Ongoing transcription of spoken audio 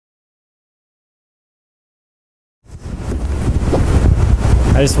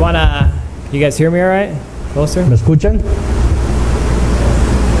I just want to, you guys hear me all right? Closer? ¿Me escuchan?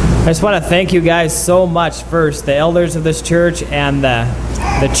 I just want to thank you guys so much first, the elders of this church and the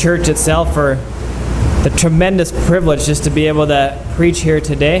church itself, for the tremendous privilege just to be able to preach here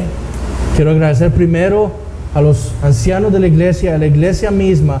today. Quiero agradecer primero a los ancianos de la iglesia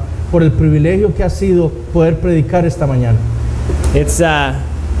misma, por el privilegio que ha sido poder predicar esta mañana.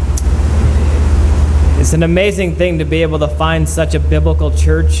 It's an amazing thing to be able to find such a biblical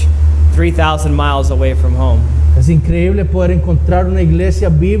church 3,000 miles away from home. Es increíble poder encontrar una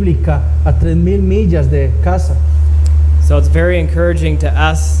iglesia bíblica a 3,000 millas de casa. So it's very encouraging to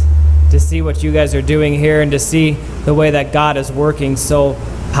us to see what you guys are doing here and to see the way that God is working so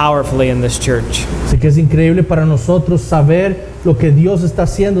powerfully in this church. Así que es increíble para nosotros saber lo que Dios está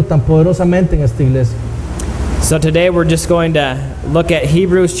haciendo tan poderosamente en esta iglesia. So today we're just going to look at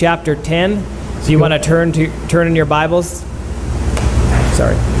Hebrews chapter 10. So you want to turn in your Bibles?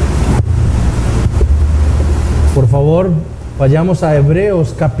 Sorry. Por favor, vayamos a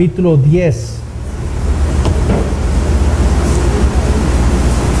Hebreos capítulo 10.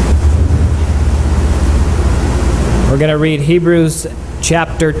 We're going to read Hebrews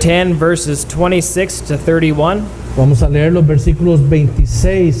chapter 10 verses 26 to 31. Vamos a leer los versículos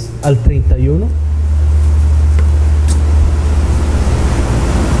 26 al 31.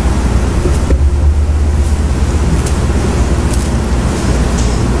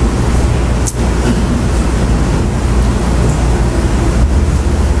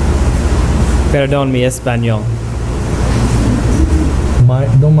 Perdón mi español.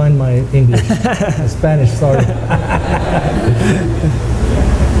 Don't mind my English. Spanish, sorry.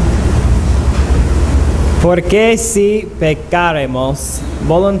 Porque si pecaremos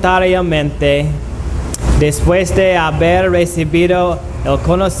voluntariamente después de haber recibido el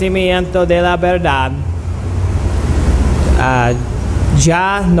conocimiento de la verdad,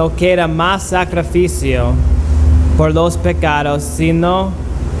 ya no queda más sacrificio por los pecados, sino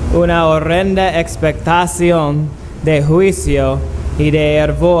una horrenda expectación de juicio y de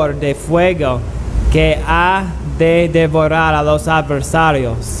hervor de fuego que ha de devorar a los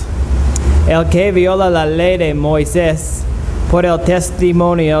adversarios. El que viola la ley de Moisés por el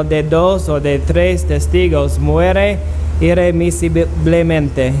testimonio de 2 o de 3 testigos muere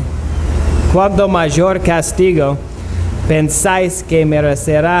irremisiblemente. Cuanto mayor castigo pensáis que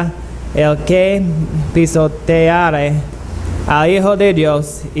merecerá el que pisoteare al Hijo de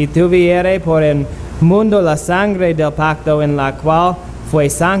Dios y tuviere por el mundo la sangre del pacto en la cual fue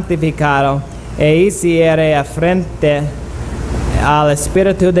santificado e hiciere afrenta al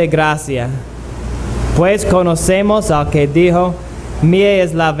Espíritu de gracia? Pues conocemos al que dijo: mía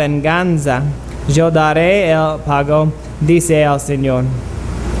es la venganza, yo daré el pago, dice el Señor.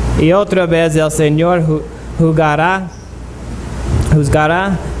 Y otra vez el Señor juzgará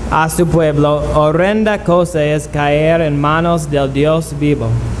a su pueblo. Horrenda cosa es caer en manos del Dios vivo.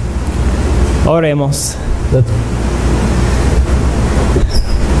 Oremos.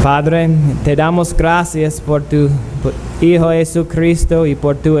 Padre, te damos gracias por tu Hijo Jesucristo y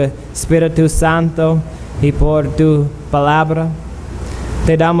por tu Espíritu Santo y por tu palabra.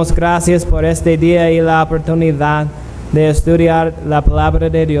 Te damos gracias por este día y la oportunidad de estudiar la palabra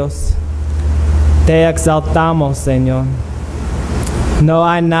de Dios. Te exaltamos, Señor. No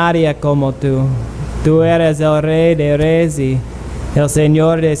hay nadie como tú. Tú eres el Rey de Reyes y el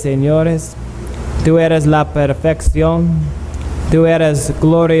Señor de Señores. Tú eres la perfección. Tú eres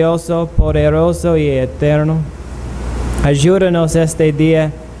glorioso, poderoso y eterno. Ayúdanos este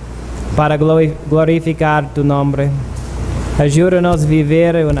día para glorificar tu nombre. Ayúdanos a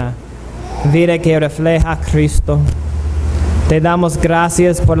vivir una vida que refleja a Cristo. Te damos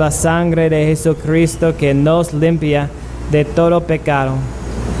gracias por la sangre de Jesucristo que nos limpia de todo pecado.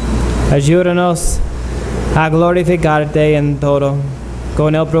 Ayúdanos a glorificarte en todo,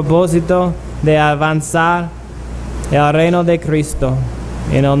 con el propósito de avanzar el reino de Cristo.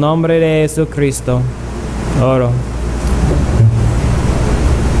 En el nombre de Jesucristo, oro.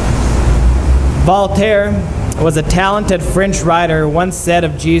 Voltaire was a talented French writer, once said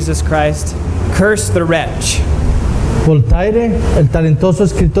of Jesus Christ, "Curse the wretch." Voltaire, el talentoso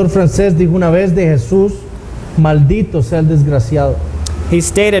escritor francés, dijo una vez de Jesús: maldito sea el desgraciado. He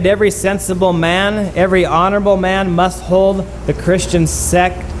stated every sensible man, every honorable man must hold the Christian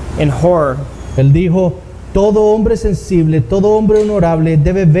sect in horror. Él dijo: todo hombre sensible, todo hombre honorable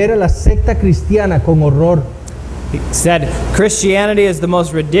debe ver a la secta cristiana con horror. He said, Christianity is the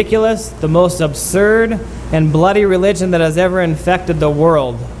most ridiculous, the most absurd and bloody religion that has ever infected the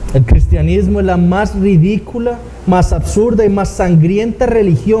world. El cristianismo es la más ridícula, más absurda y más sangrienta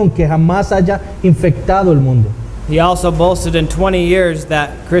religión que jamás haya infectado el mundo. He also boasted in 20 years that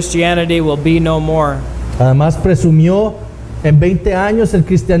Christianity will be no more. Además presumió en 20 años el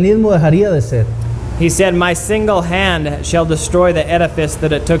cristianismo dejaría de ser. He said, "My single hand shall destroy the edifice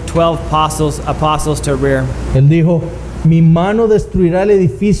that it took 12 apostles to rear." Él dijo, mi mano destruirá el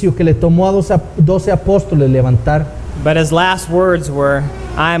edificio que le tomó a 12 apóstoles levantar. But his last words were,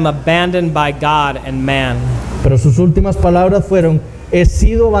 "I am abandoned by God and man." Pero sus últimas palabras fueron, he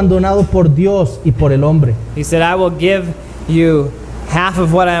sido abandonado por Dios y por el hombre. He said, "I will give you half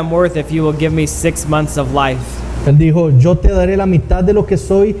of what I am worth if you will give me 6 months of life." Él dijo, yo te daré la mitad de lo que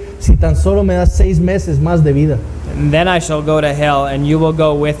soy si tan solo me das 6 meses más de vida. And then I shall go to hell, and you will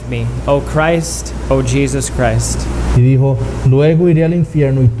go with me, O Christ, O Jesus Christ. Y dijo, luego iré al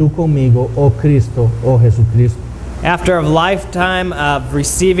infierno y tú conmigo, oh Cristo, oh Jesucristo. After a lifetime of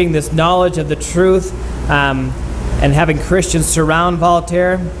receiving this knowledge of the truth and having Christians surround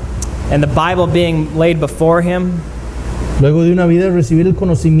Voltaire and the Bible being laid before him, luego de una vida de recibir el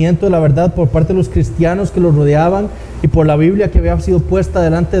conocimiento de la verdad por parte de los cristianos que lo rodeaban y por la Biblia que había sido puesta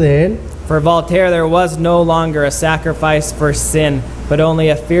delante de él, for Voltaire there was no longer a sacrifice for sin, but only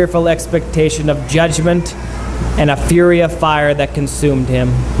a fearful expectation of judgment and a fury of fire that consumed him.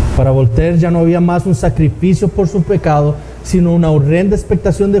 Para Voltaire ya no había más un sacrificio por su pecado, sino una horrenda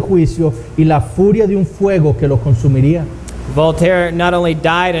expectación de juicio y la furia de un fuego que lo consumiría. Voltaire not only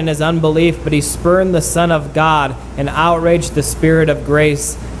died in his unbelief, but he spurned the Son of God and outraged the Spirit of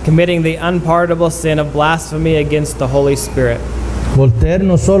grace, committing the unpardonable sin of blasphemy against the Holy Spirit. Voltaire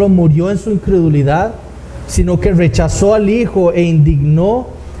no solo murió en su incredulidad, sino que rechazó al Hijo e indignó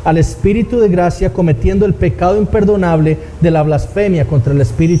al Espíritu de gracia, cometiendo el pecado imperdonable de la blasfemia contra el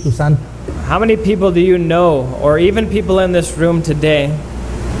Espíritu Santo. How many people do you know, or even people in this room today,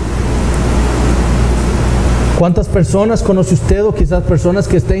 ¿cuántas personas conoce usted o quizás personas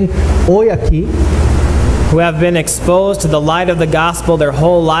que estén hoy aquí who have been exposed to the light of the gospel their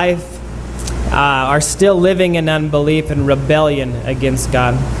whole life, are still living in unbelief and rebellion against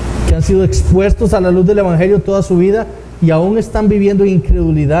God? que han sido expuestos a la luz del Evangelio toda su vida y aún están viviendo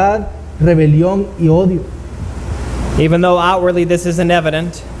incredulidad, rebelión y odio? Even though outwardly this isn't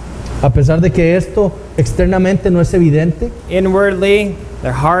evident, A pesar de que esto externamente no es evidente, inwardly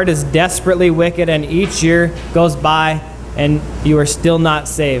their heart is desperately wicked, and each year goes by and you are still not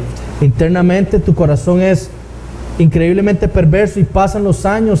saved. internamente tu corazón es increíblemente perverso y pasan los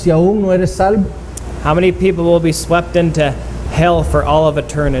años y aún no eres salvo. How many people will be swept into hell for all of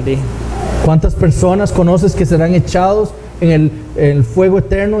eternity? ¿Cuántas personas conoces que serán echados en el fuego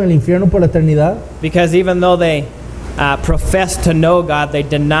eterno, en el infierno por la eternidad? Because even though they profess to know God, they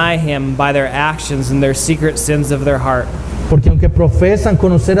deny Him by their actions and their secret sins of their heart. Porque aunque profesan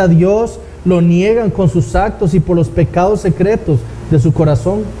conocer a Dios, lo niegan con sus actos y por los pecados secretos de su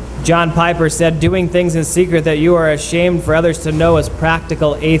corazón. John Piper said, "Doing things in secret that you are ashamed for others to know is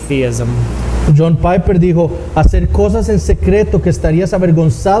practical atheism." John Piper dijo, hacer cosas en secreto que estarías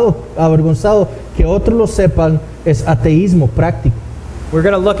avergonzado que otros lo sepan es ateísmo práctico. We're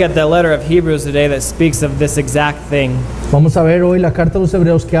going to look at the letter of Hebreos today that speaks of this exact thing. Vamos a ver hoy la carta de los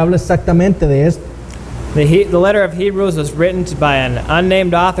Hebreos que habla exactamente de esto. The letter of Hebrews was written by an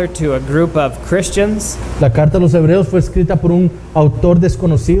unnamed author to a group of Christians. La carta de los Hebreos fue escrita por un autor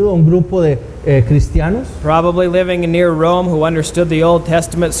desconocido, un grupo de cristianos, Probably living near Rome, who understood the Old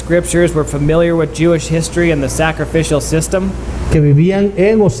Testament scriptures, were familiar with Jewish history and the sacrificial system. que vivían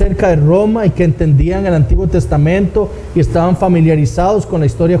en o cerca de Roma y que entendían el Antiguo Testamento y estaban familiarizados con la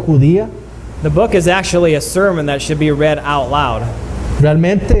historia judía. The book is actually a sermon that should be read out loud.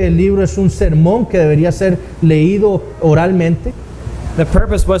 Realmente el libro es un sermón que debería ser leído oralmente. The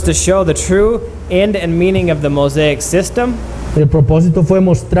purpose was to show the true end and meaning of the Mosaic system, El propósito fue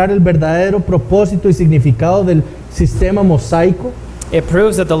mostrar el verdadero propósito y significado del sistema mosaico, it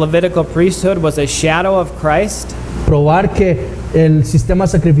proves that the Levitical priesthood was a shadow of Christ, probar que el sistema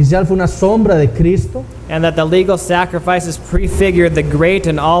sacrificial fue una sombra de Cristo and that the legal sacrifices prefigured the great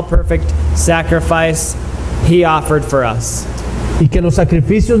and all-perfect sacrifice He offered for us. y que los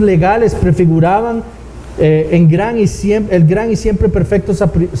sacrificios legales prefiguraban el gran y siempre perfecto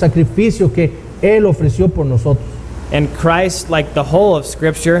sacrificio que Él ofreció por nosotros. And Christ, like the whole of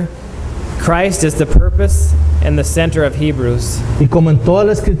Scripture, Christ is the purpose and the center of Hebrews. Y como en toda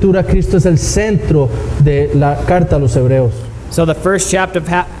la escritura, Cristo es el centro de la carta a los Hebreos. So the first half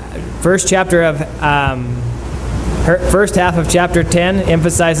of chapter 10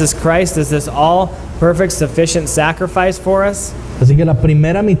 emphasizes Christ as this all-perfect, sufficient sacrifice for us. Así que la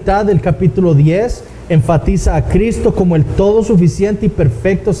primera mitad del capítulo 10 enfatiza a Cristo como el todo suficiente y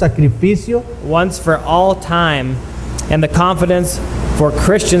perfecto sacrificio Once for all time, and the confidence for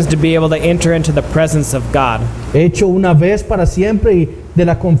Christians to be able to enter into the presence of God. Hecho una vez para siempre y de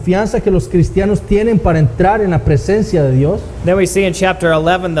la confianza que los cristianos tienen para entrar en la presencia de Dios. Then we see in chapter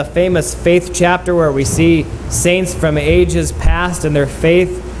 11 the famous faith chapter where we see saints from ages past and their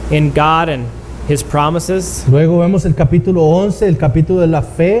faith in God and His promises. Luego vemos el capítulo 11, el capítulo de la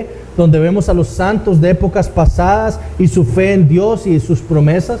fe, donde vemos a los santos de épocas pasadas y su fe en Dios y sus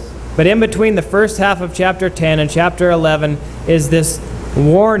promesas. But in between the first half of chapter 10 and chapter 11 is this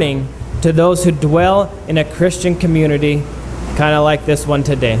warning to those who dwell in a Christian community, kind of like this one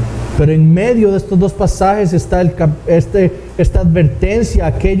today. Pero en medio de estos dos pasajes está esta advertencia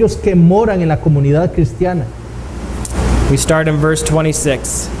a aquellos que moran en la comunidad cristiana. We start in verse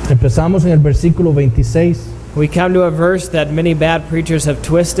 26. Empezamos en el versículo 26. We come to a verse that many bad preachers have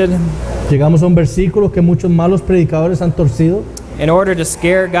twisted Llegamos a un versículo que muchos malos predicadores han torcido in order to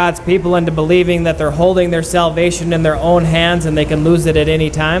scare God's people into believing that they're holding their salvation in their own hands and they can lose it at any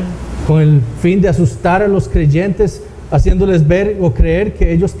time. con el fin de asustar a los creyentes, haciéndoles ver o creer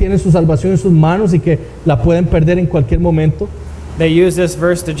que ellos tienen su salvación en sus manos y que la pueden perder en cualquier momento. They use this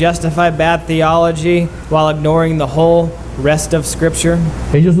verse to justify bad theology while ignoring the whole rest of Scripture.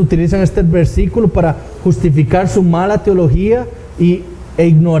 Ellos utilizan este versículo para justificar su mala teología e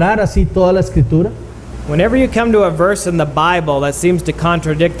ignorar así toda la escritura. Whenever you come to a verse in the Bible that seems to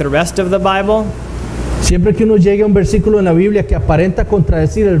contradict the rest of the Bible, Siempre que uno llegue a un versículo en la Biblia que aparenta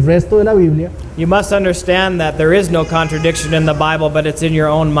contradecir el resto de la Biblia, you must understand that there is no contradiction in the Bible, but it's in your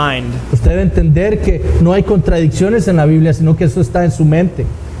own mind. usted debe entender que no hay contradicciones en la Biblia, sino que eso está en su mente.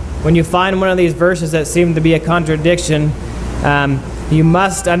 When you find one of these verses that seem to be a contradiction, you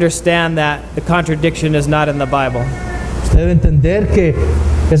must understand that the contradiction is not in the Bible. Usted debe entender que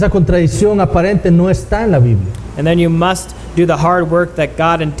esa contradicción aparente no está en la Biblia. And then you must do the hard work that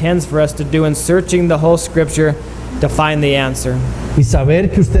God intends for us to do in searching the whole Scripture to find the answer. Y saber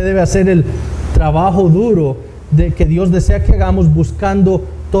que usted debe hacer el trabajo duro de que Dios desea que hagamos buscando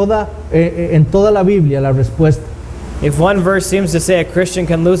en toda la Biblia la respuesta. If one verse seems to say a Christian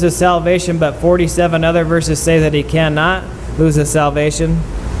can lose his salvation, but 47 other verses say that he cannot lose his salvation,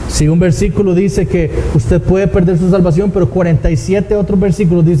 Si un versículo dice que usted puede perder su salvación, pero 47 otros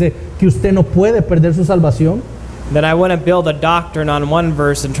versículos dice que usted no puede perder su salvación, then I wouldn't build a doctrine on one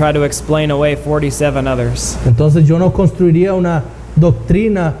verse and try to explain away 47 others. entonces yo no construiría una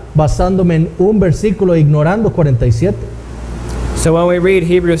doctrina basándome en un versículo e ignorando 47. So when we read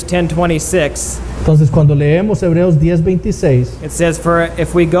Hebrews 10:26, Entonces cuando leemos Hebreos 10:26, it says, "For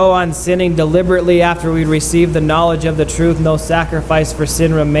if we go on sinning deliberately after we receive the knowledge of the truth, no sacrifice for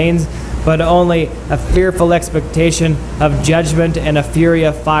sin remains, but only a fearful expectation of judgment and a fury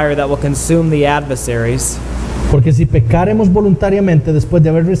of fire that will consume the adversaries." porque si pecaremos voluntariamente después de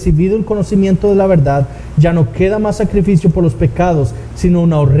haber recibido el conocimiento de la verdad, ya no queda más sacrificio por los pecados, sino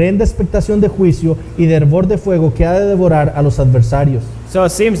una horrenda expectación de juicio y de hervor de fuego que ha de devorar a los adversarios. So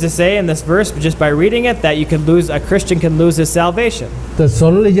it seems to say in this verse, just by reading it, that a Christian can lose his salvation. Entonces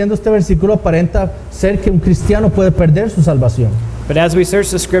solo leyendo este versículo aparenta ser que un cristiano puede perder su salvación. But as we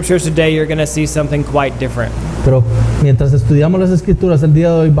search the Scriptures today, you're going to see something quite different. Pero mientras estudiamos las escrituras el día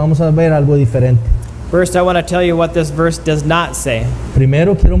de hoy vamos a ver algo diferente. First, I want to tell you what this verse does not say.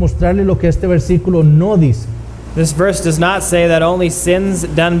 Primero quiero mostrarle lo que este versículo no dice. This verse does not say that only sins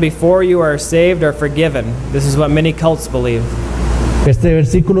done before you are saved are forgiven. This is what many cults believe. Este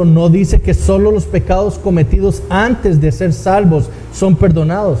versículo no dice que solo los pecados cometidos antes de ser salvos son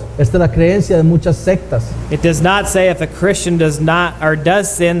perdonados. Esta es la creencia de muchas sectas. It does not say if a Christian does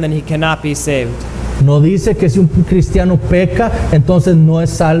sin, then he cannot be saved. No dice que si un cristiano peca, entonces no es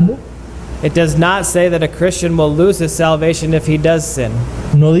salvo. It does not say that a Christian will lose his salvation if he does sin.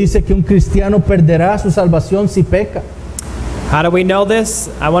 No dice que un cristiano perderá su salvación si peca. How do we know this?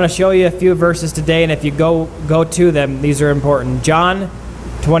 I want to show you a few verses today, and if you go to them, these are important. John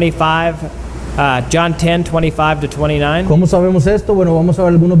 10:25 to 29. ¿Cómo sabemos esto? Bueno, vamos a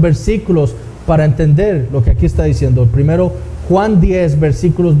ver algunos versículos para entender lo que aquí está diciendo. Primero, Juan 10,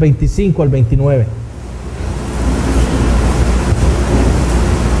 versículos 25 al 29.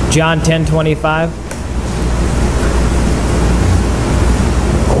 John 10:25.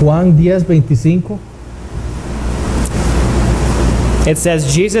 Juan 10, 25. It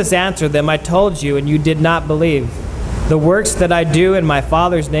says, Jesus answered them, I told you, and you did not believe. The works that I do in my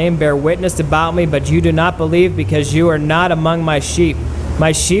Father's name bear witness about me, but you do not believe because you are not among my sheep.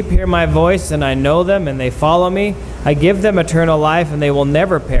 My sheep hear my voice, and I know them, and they follow me. I give them eternal life, and they will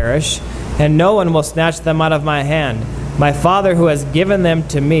never perish, and no one will snatch them out of my hand. My Father who has given them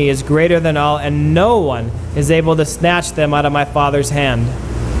to me is greater than all, and no one is able to snatch them out of my Father's hand.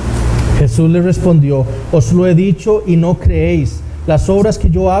 Jesús le respondió, os lo he dicho y no creéis. Las obras que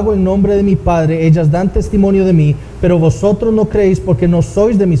yo hago en nombre de mi Padre, ellas dan testimonio de mí, pero vosotros no creéis porque no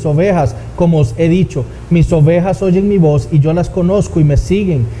sois de mis ovejas, como os he dicho. Mis ovejas oyen mi voz y yo las conozco y me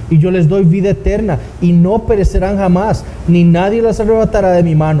siguen, y yo les doy vida eterna y no perecerán jamás, ni nadie las arrebatará de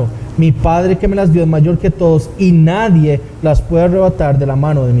mi mano. Mi Padre que me las dio es mayor que todos y nadie las puede arrebatar de la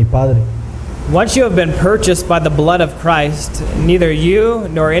mano de mi Padre. Once you have been purchased by the blood of Christ, neither you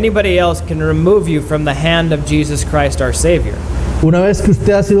nor anybody else can remove you from the hand of Jesus Christ our Savior. Una vez que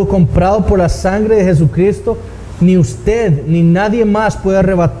usted ha sido comprado por la sangre de Jesucristo, ni usted ni nadie más puede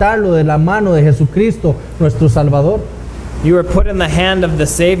arrebatarlo de la mano de Jesucristo, nuestro Salvador. You were put in the hand of the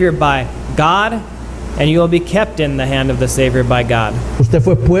Savior by God, and you will be kept in the hand of the Savior by God. Usted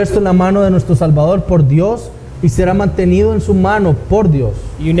fue puesto en la mano de nuestro Salvador por Dios y será mantenido en su mano por Dios.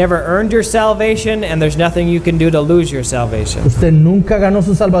 You never earned your salvation, and there's nothing you can do to lose your salvation. Usted nunca ganó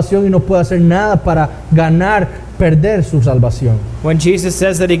su salvación y no puede hacer nada para perder su salvación. When Jesus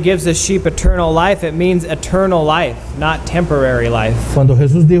says that he gives the sheep eternal life, it means eternal life, not temporary life. Cuando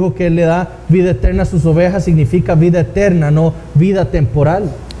Jesús dijo que Él le da vida eterna a sus ovejas, significa vida eterna, no vida temporal.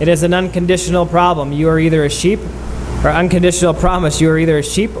 It is an unconditional problem. You are either a sheep, or unconditional promise. You are either a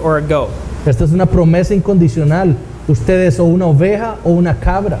sheep or a goat. Esta es una promesa incondicional. Usted es o una oveja o una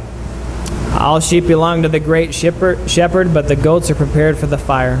cabra. All sheep belong to the great shepherd, but the goats are prepared for the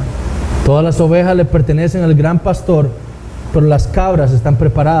fire. Todas las ovejas le pertenecen al gran pastor, pero las cabras están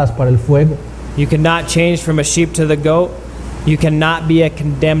preparadas para el fuego. You cannot change from a sheep to the goat. You cannot be a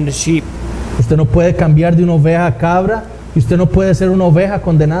condemned sheep. Usted no puede cambiar de una oveja a cabra y usted no puede ser una oveja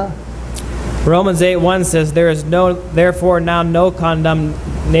condenada. Romans 8:1 says, "There is therefore now no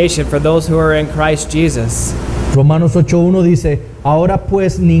condemnation for those who are in Christ Jesus." Romanos 8:1 dice, ahora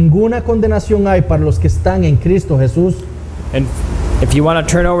pues ninguna condenación hay para los que están en Cristo Jesús. And if you want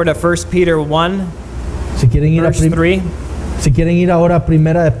to turn over to 1 Peter 1, Si quieren ir, verse 3, si quieren ir ahora a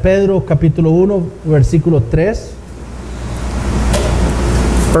Primera de Pedro, capítulo 1, versículo 3.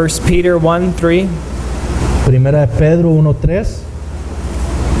 1 Peter 1:3. Primera de Pedro 1:3.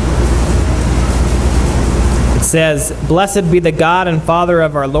 It says, "Blessed be the God and Father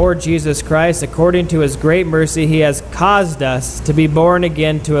of our Lord Jesus Christ. According to his great mercy, he has caused us to be born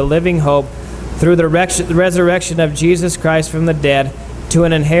again to a living hope through the resurrection of Jesus Christ from the dead, to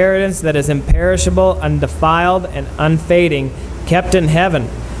an inheritance that is imperishable, undefiled, and unfading, kept in heaven,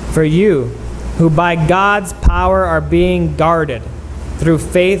 for you, who by God's power are being guarded through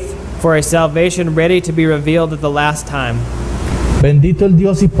faith for a salvation ready to be revealed at the last time." Bendito el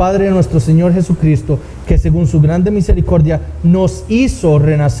Dios y Padre de nuestro Señor Jesucristo, que según su grande misericordia nos hizo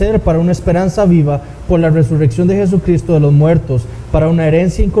renacer para una esperanza viva por la resurrección de Jesucristo de los muertos, para una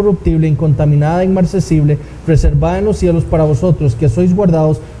herencia incorruptible, incontaminada, inmarcesible, reservada en los cielos para vosotros, que sois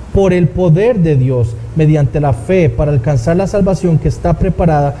guardados por el poder de Dios, mediante la fe, para alcanzar la salvación que está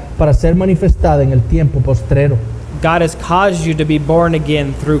preparada para ser manifestada en el tiempo postrero. God has caused you to be born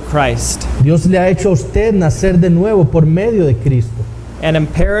again through Christ. Dios le ha hecho a usted nacer de nuevo por medio de Cristo. An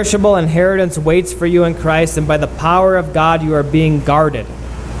imperishable inheritance waits for you in Christ, and by the power of God you are being guarded.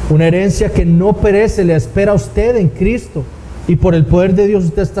 Una herencia que no perece le espera a usted en Cristo, y por el poder de Dios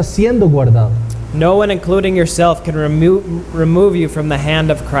usted está siendo guardado. No one, including yourself, can remove you from the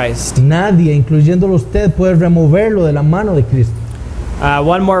hand of Christ. Nadie, incluyéndolo usted, puede removerlo de la mano de Cristo.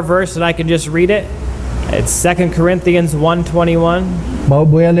 One more verse that I can just read it. It's 2 Corinthians 1:21.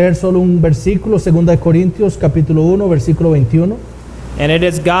 Voy a leer solo un versículo, 2 Corintios capítulo 1, versículo 21. "And it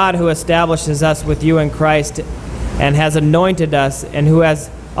is God who establishes us with you in Christ, and has anointed us, and who has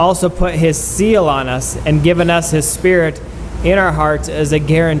also put his seal on us, and given us his Spirit in our hearts as a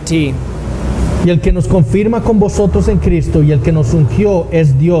guarantee." Y el que nos confirma con vosotros en Cristo y el que nos ungió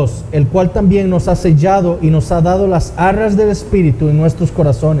es Dios, el cual también nos ha sellado y nos ha dado las arras del Espíritu en nuestros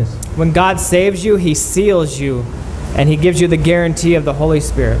corazones. When God saves you, he seals you, and he gives you the guarantee of the Holy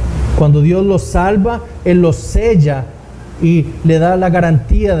Spirit. Cuando Dios los salva, Él los sella y le da la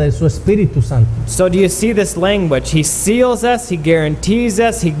garantía de su Espíritu Santo. So do you see this language? He seals us, he guarantees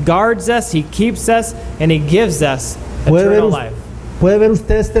us, he guards us, he keeps us, and he gives us eternal life. ¿Puede ver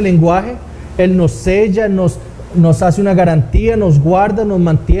usted este lenguaje? Él nos sella, nos hace una garantía, nos guarda, nos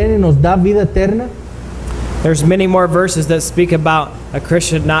mantiene, nos da vida eterna. There's many more verses that speak about a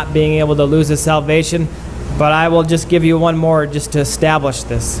Christian not being able to lose his salvation, but I will just give you one more just to establish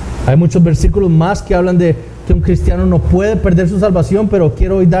this. Hay muchos versículos más que hablan de que un cristiano no puede perder su salvación, pero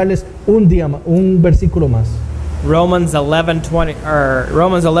quiero hoy darles un versículo más. Romans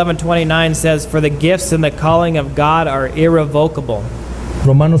 11:29 says, "For the gifts and the calling of God are irrevocable."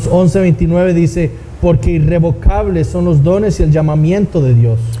 Romanos 11:29 dice, porque irrevocables son los dones y el llamamiento de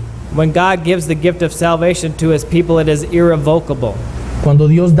Dios. When God gives the gift of salvation to his people, it is irrevocable. Cuando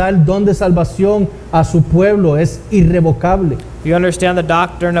Dios da el don de salvación a su pueblo, es irrevocable. If you understand the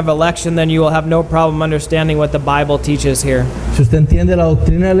doctrine of election, then you will have no problem understanding what the Bible teaches here. Si usted entiende la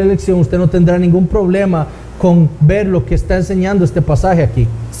doctrina de la elección, usted no tendrá ningún problema con ver lo que está enseñando este pasaje aquí.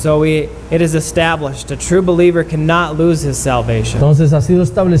 So it is established, a true believer cannot lose his salvation. Entonces ha sido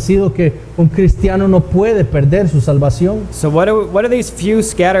establecido que un cristiano no puede perder su salvación. So what are these few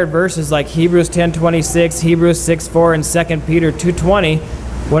scattered verses like Hebrews 10:26, Hebrews 6:4, and 2 Peter 2:20?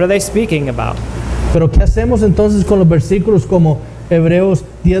 What are they speaking about? Pero ¿qué hacemos entonces con los versículos como Hebreos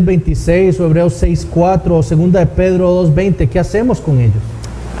 10:26 o Hebreos 6:4 o 2 de Pedro 2:20? ¿Qué hacemos con ellos?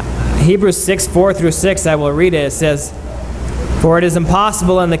 Hebrews 6:4 through 6, I will read it. It says, "For it is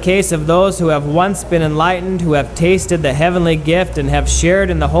impossible in the case of those who have once been enlightened, who have tasted the heavenly gift and have shared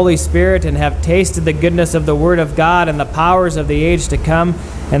in the Holy Spirit and have tasted the goodness of the Word of God and the powers of the age to come,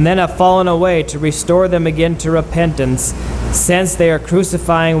 and then have fallen away, to restore them again to repentance, since they are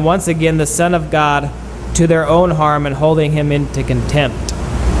crucifying once again the Son of God to their own harm and holding him into contempt."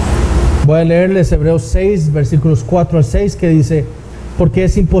 Voy a leerles Hebreos 6, versículos 4 al 6, que dice: porque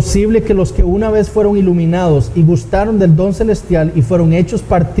es imposible que los que una vez fueron iluminados y gustaron del don celestial y fueron hechos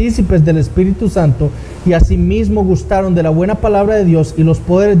partícipes del Espíritu Santo y asimismo gustaron de la buena palabra de Dios y los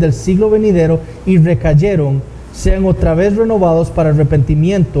poderes del siglo venidero y recayeron, sean otra vez renovados para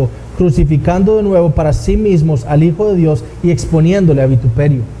arrepentimiento, crucificando de nuevo para sí mismos al Hijo de Dios y exponiéndole a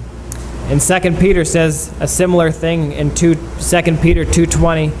vituperio. And 2 Peter says a similar thing in 2 Peter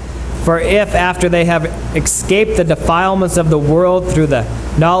 2:20. For if after they have escaped the defilements of the world through the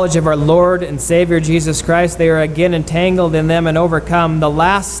knowledge of our Lord and Savior Jesus Christ, they are again entangled in them and overcome, the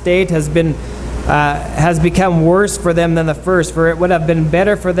last state has become worse for them than the first. For it would have been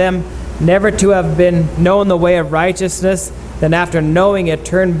better for them never to have been known the way of righteousness than after knowing it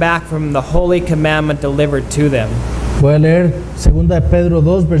turn back from the holy commandment delivered to them. Voy a leer 2 de Pedro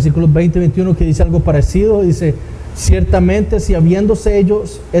 2, versículos 20 y 21, que dice algo parecido. Dice: ciertamente, si habiéndose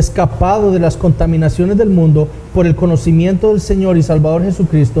ellos escapado de las contaminaciones del mundo por el conocimiento del Señor y Salvador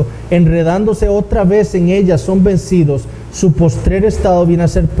Jesucristo, enredándose otra vez en ellas, son vencidos, su postrer estado viene a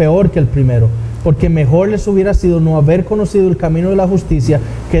ser peor que el primero, porque mejor les hubiera sido no haber conocido el camino de la justicia,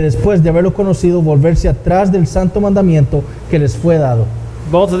 que después de haberlo conocido, volverse atrás del santo mandamiento que les fue dado.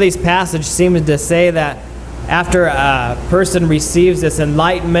 Both of these passages seem to say that after a person receives this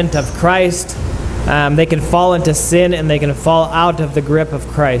enlightenment of Christ, they can fall into sin and they can fall out of the grip of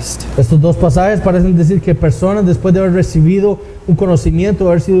Christ. Estos dos pasajes parecen decir que personas, después de haber recibido un conocimiento,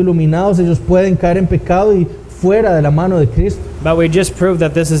 de haber sido iluminados, ellos pueden caer en pecado y fuera de la mano de Cristo. But we just proved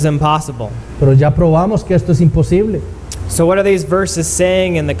that this is impossible. Pero ya probamos que esto es imposible. So what are these verses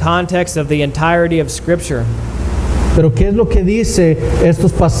saying in the context of the entirety of Scripture? Pero ¿qué es lo que dice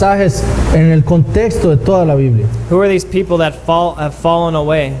estos pasajes en el contexto de toda la Biblia? Who are these people that have fallen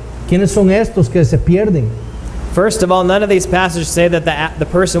away? ¿Quiénes son estos que se pierden? First of all, none of these passages say that the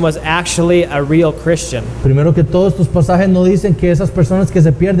person was actually a real Christian. Primero que todo, estos pasajes no dicen que esas personas que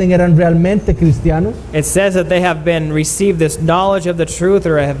se pierden eran realmente cristianos. It says that they have been received this knowledge of the truth,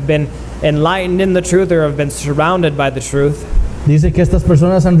 or have been enlightened in the truth, or have been surrounded by the truth. Dice que estas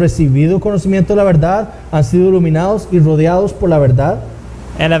personas han recibido conocimiento de la verdad, han sido iluminados y rodeados por la verdad.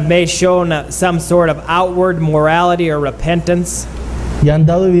 And have shown some sort of outward morality or repentance. Y han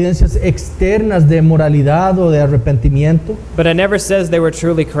dado evidencias externas de moralidad o de arrepentimiento. But it never says they were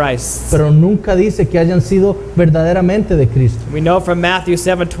truly Christ's. Pero nunca dice que hayan sido verdaderamente de Cristo. We know from Matthew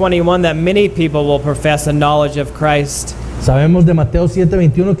 7:21 that many people will profess a knowledge of Christ. Sabemos de Mateo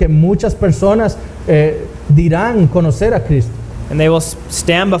 7:21 que muchas personas dirán conocer a Cristo. And they will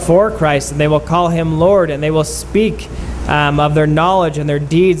stand before Christ and they will call him Lord, and they will speak of their knowledge and their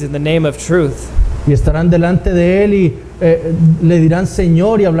deeds in the name of truth. Y estarán delante de él y le dirán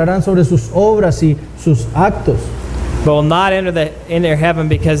Señor, y hablarán sobre sus obras y sus actos. But will not enter heaven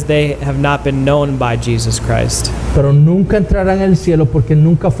because they have not been known by Jesus Christ. Pero nunca entrarán en el cielo porque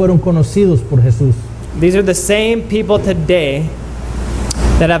nunca fueron conocidos por Jesús. These are the same people today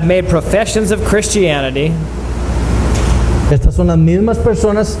that have made professions of Christianity. Estas son las mismas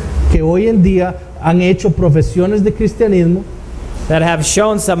personas que hoy en día han hecho profesiones de cristianismo, that have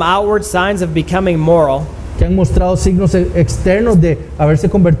shown some outward signs of becoming moral, que han mostrado signos externos de haberse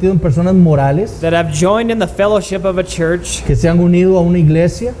convertido en personas morales, that have joined in the fellowship of a church, que se han unido a una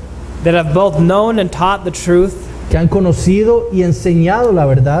iglesia, that have both known and taught the truth, que han conocido y enseñado la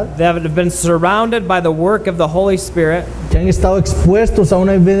verdad, that have been surrounded by the work of the Holy Spirit, que han estado expuestos a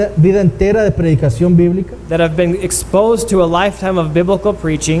una vida entera de predicación bíblica, that have been exposed to a lifetime of biblical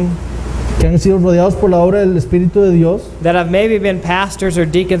preaching, que han sido rodeados por la obra del Espíritu de Dios, that have maybe been pastors or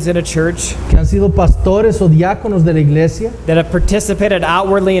deacons in a church, que han sido pastores o diáconos de la iglesia, that have participated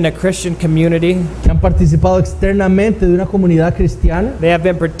outwardly in a Christian community. que han participado externamente de una comunidad cristiana, They have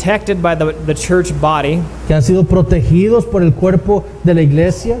been protected by the church body, que han sido protegidos por el cuerpo de la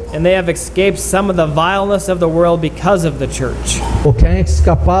iglesia, and they have escaped some of the vileness of the world because of the church. o que han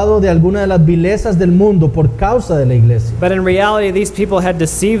escapado de alguna de las vilezas del mundo por causa de la iglesia. But in reality, these people had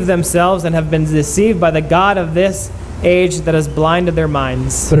deceived themselves and have been deceived by the God of this age that has blinded their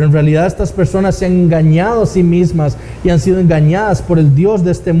minds. Pero en realidad estas personas se han engañado a sí mismas y han sido engañadas por el Dios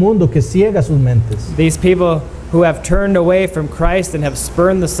de este mundo que ciega sus mentes. These people who have turned away from Christ and have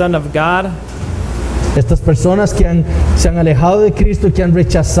spurned the Son of God Estas personas que se han alejado de Cristo y que han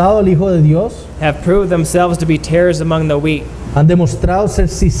rechazado al Hijo de Dios have proved themselves to be tares among the wheat. han demostrado ser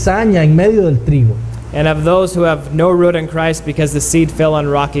cizaña en medio del trigo, And of those who have no root in Christ because the seed fell on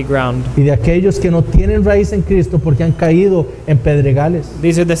rocky ground. y de aquellos que no tienen raíz en Cristo porque han caído en pedregales.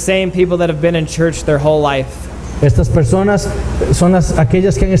 These are the same people that have been in church their whole life. Estas personas son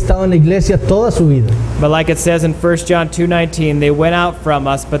aquellas que han estado en la iglesia toda su vida. But like it says in 1 John 2:19, they went out from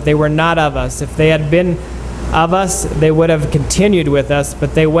us, but they were not of us. If they had been of us, they would have continued with us,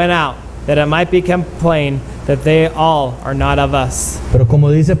 but they went out, that it might become plain that they all are not of us. Pero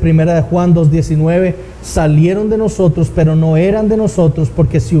como dice 1 de Juan 2:19, salieron de nosotros, pero no eran de nosotros,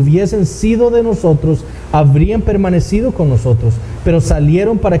 porque si hubiesen sido de nosotros, habrían permanecido con nosotros. Pero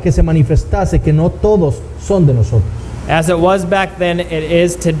salieron para que se manifestase que no todos son de nosotros. As it was back then, it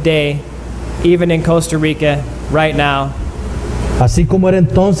is today, even in Costa Rica, right now. Así como era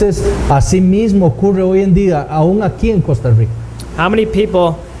entonces, así mismo ocurre hoy en día, aún aquí en Costa Rica. How many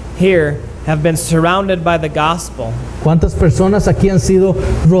people here have been surrounded by the gospel, ¿Cuántas personas aquí han sido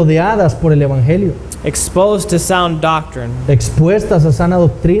rodeadas por el Evangelio, exposed to sound doctrine, expuestas a sana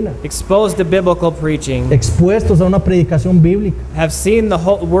doctrina, exposed to biblical preaching, expuestos a una predicación bíblica, have seen the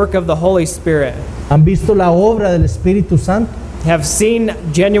whole work of the Holy Spirit, han visto la obra del Espíritu Santo, have seen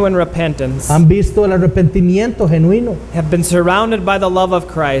genuine repentance, han visto el arrepentimiento genuino, have been surrounded by the love of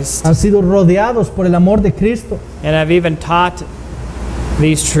Christ, han sido rodeados por el amor de Cristo and have even taught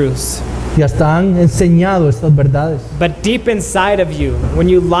these truths? y hasta han enseñado estas verdades. But deep inside of you, when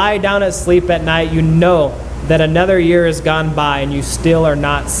you lie down at sleep at night, you know that another year has gone by and you still are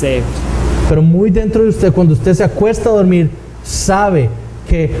not saved. Pero muy dentro de usted, cuando usted se acuesta a dormir, sabe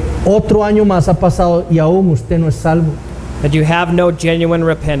que otro año más ha pasado y aún usted no es salvo, That you have no genuine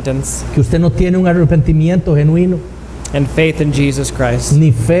repentance que usted no tiene un arrepentimiento genuino and faith in Jesus Christ.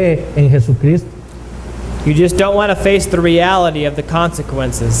 ni fe en Jesucristo. You just don't want to face the reality of the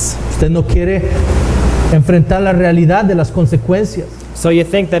consequences. Usted no quiere enfrentar la realidad de las consecuencias. So you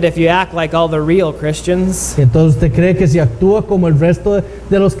think that if you act like all the real Christians Y entonces usted cree que si actúa como el resto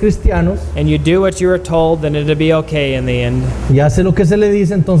de los cristianos and you do what you were told, then it'll be okay in the end. y hace lo que se le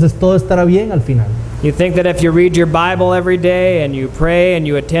dice, entonces todo estará bien al final. You think that if you read your Bible every day and you pray and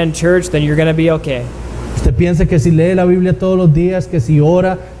you attend church, then you're going to be okay. Usted piensa que si lee la Biblia todos los días, que si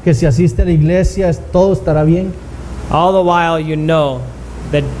ora, que si asiste a la iglesia, todo estará bien. All the while you know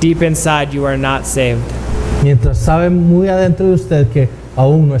that deep inside you are not saved. Mientras sabe muy adentro de usted que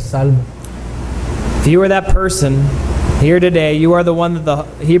aún no es salvo. If you are that person here today, you are the one that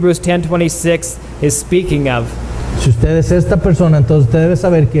the Hebrews 10:26 is speaking of. Si usted es esta persona, entonces usted debe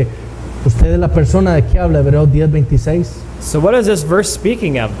saber que usted es la persona de que habla Hebreos 10:26. So what is this verse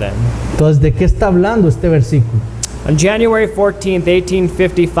speaking of then? Entonces, ¿de qué está hablando este versículo? On January 14th,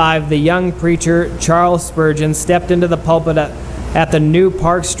 1855, the young preacher Charles Spurgeon stepped into the pulpit at the new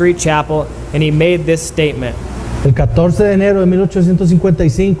Park Street Chapel and he made this statement. El 14 de enero de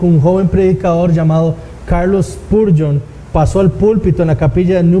 1855, un joven predicador llamado Carlos Spurgeon pasó al púlpito en la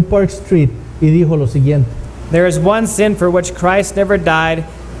capilla de New Park Street y dijo lo siguiente: There is one sin for which Christ never died.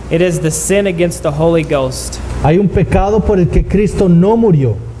 It is the sin against the Holy Ghost. Hay un pecado por el que Cristo no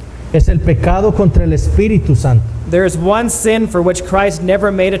murió. Es el pecado contra el Espíritu Santo. There is one sin for which Christ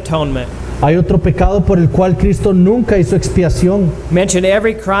never made atonement. Hay otro pecado por el cual Cristo nunca hizo expiación. Mention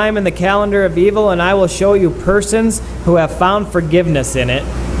every crime in the calendar of evil and I will show you persons who have found forgiveness in it.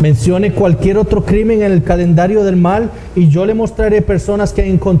 Mencione cualquier otro crimen en el calendario del mal y yo le mostraré personas que han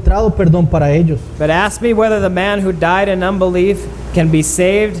encontrado perdón para ellos. But ask me whether the man who died in unbelief can be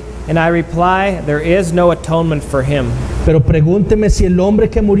saved, and I reply, there is no atonement for him. Pero pregúnteme si el hombre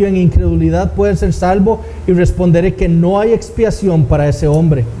que murió en incredulidad puede ser salvo y responderé que no hay expiación para ese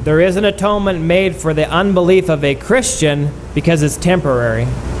hombre. There is an atonement made for the unbelief of a Christian because it's temporary.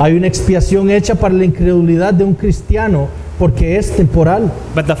 Hay una expiación hecha para la incredulidad de un cristiano porque es temporal.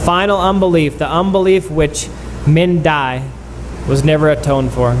 But the final unbelief, the unbelief which men die, was never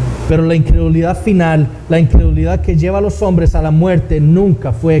atoned for. Pero la incredulidad final, la incredulidad que lleva a los hombres a la muerte,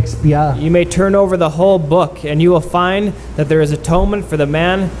 nunca fue expiada. You may turn over the whole book and you will find that there is atonement for the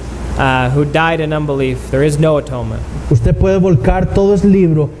man who died in unbelief. There is no atonement. Usted puede volcar todo el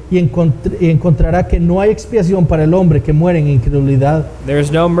libro y encontrará que no hay expiación para el hombre que muere en incredulidad. There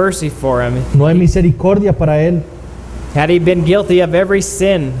is no mercy for him. No hay misericordia para él. Had he been guilty of every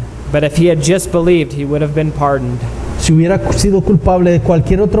sin, but if he had just believed, he would have been pardoned. Si hubiera sido culpable de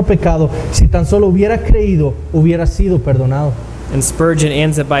cualquier otro pecado, si tan solo hubiera creído, hubiera sido perdonado. And Spurgeon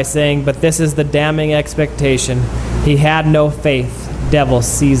ends it by saying, but this is the damning expectation. He had no faith. Devil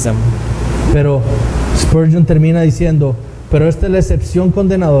seize him. Pero Spurgeon termina diciendo, pero esta es la excepción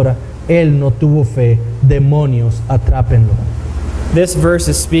condenadora. Él no tuvo fe. Demonios, atrápenlo. This verse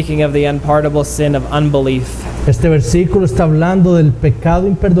is speaking of the unpardonable sin of unbelief. Este versículo está hablando del pecado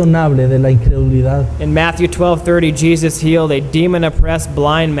imperdonable de la incredulidad. In Matthew 12:30, Jesus healed a demon-oppressed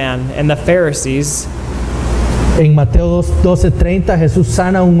blind man, and the Pharisees, En Mateo 12:30 Jesús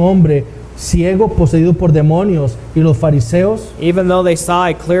sana a un hombre ciego poseído por demonios, y los fariseos, even though they saw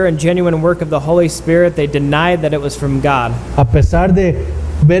a clear and genuine work of the Holy Spirit, they denied that it was from God. a pesar de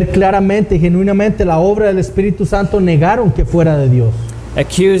ver claramente y genuinamente la obra del Espíritu Santo, negaron que fuera de Dios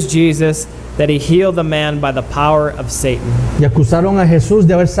Accused Jesus that he healed the man by the power of Satan. y acusaron a Jesús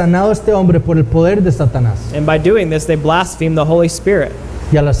de haber sanado a este hombre por el poder de Satanás. And by doing this, they blasphemed the Holy Spirit,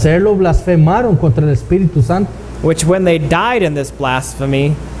 Y al hacerlo blasfemaron contra el Espíritu Santo, which when they died in this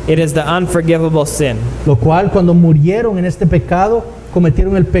blasphemy, it is the unforgivable sin. lo cual cuando murieron en este pecado,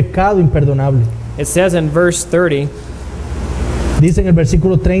 cometieron el pecado imperdonable. It says in verse 30, Dice en el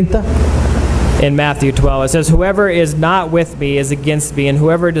versículo 30, in Matthew 12, it says, whoever is not with me is against me, and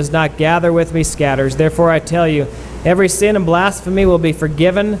whoever does not gather with me scatters. Therefore I tell you, every sin and blasphemy will be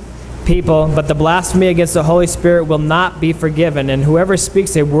forgiven people, but the blasphemy against the Holy Spirit will not be forgiven. And whoever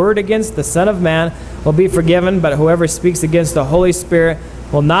speaks a word against the Son of Man will be forgiven, but whoever speaks against the Holy Spirit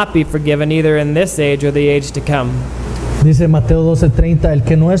will not be forgiven, either in this age or the age to come. dice Mateo 12:30, el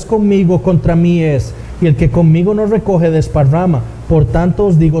que no es conmigo contra mí es, y el que conmigo no recoge desparrama. Por tanto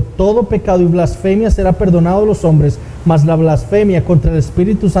os digo, todo pecado y blasfemia será perdonado a los hombres, mas la blasfemia contra el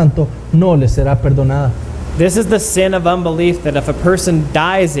Espíritu Santo no les será perdonada. This is the sin of unbelief, that if a person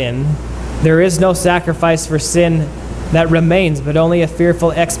dies in, there is no sacrifice for sin that remains, but only a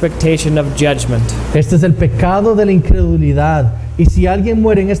fearful expectation of judgment. Este es el pecado de la incredulidad. Y si alguien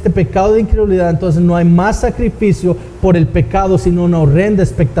muere en este pecado de incredulidad, entonces no hay más sacrificio por el pecado, sino una horrenda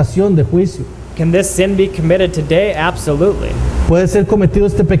expectación de juicio. Can this sin be committed today? Absolutely. ¿Puede ser cometido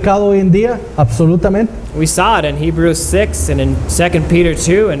este pecado hoy en día? Absolutamente. We saw it in Hebrews 6 and in 2 Peter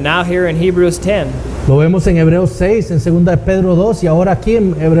 2 and now here in Hebrews 10. Lo vemos en Hebreos 6, en 2 de Pedro 2 y ahora aquí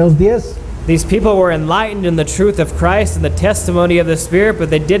en Hebreos 10. These people were enlightened in the truth of Christ and the testimony of the Spirit, but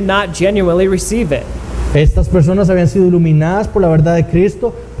they did not genuinely receive it. Estas personas habían sido iluminadas por la verdad de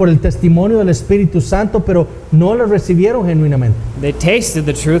Cristo, por el testimonio del Espíritu Santo, pero no la recibieron genuinamente. They tasted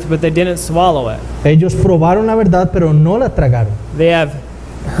the truth, but they didn't swallow it. Ellos probaron la verdad, pero no la tragaron. They have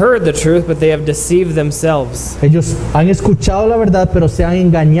heard the truth, but they have deceived themselves. Ellos han escuchado la verdad, pero se han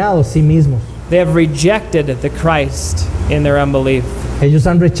engañado a sí mismos. They have rejected the Christ in their unbelief. Ellos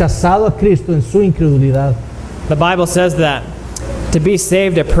han rechazado a Cristo en su incredulidad. The Bible says that to be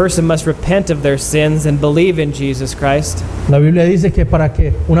saved, a person must repent of their sins and believe in Jesus Christ. La Biblia dice que para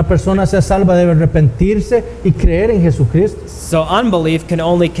que una persona sea salva debe arrepentirse y creer en Jesucristo. So unbelief can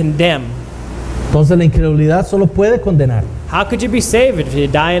only condemn. Entonces la incredulidad solo puede condenar. How could you be saved if you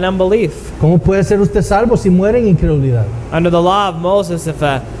die in unbelief? ¿Cómo puede ser usted salvo si muere en incredulidad? Under the law of Moses, if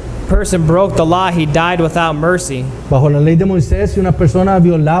a person broke the law, he died without mercy. Bajo la ley de Moisés, si una persona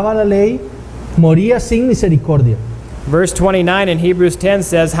violaba la ley, moría sin misericordia. Verse 29 in Hebrews 10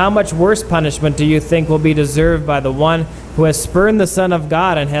 says, how much worse punishment do you think will be deserved by the one who has spurned the Son of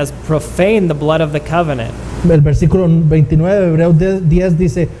God and has profaned the blood of the covenant? El versículo 29 de Hebreos 10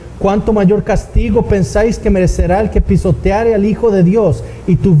 dice, ¿cuánto mayor castigo pensáis que merecerá el que pisoteare al Hijo de Dios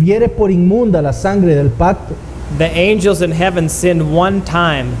y tuviere por inmunda la sangre del pacto? The angels in heaven sinned one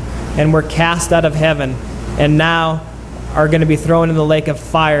time and were cast out of heaven, and now are going to be thrown in the lake of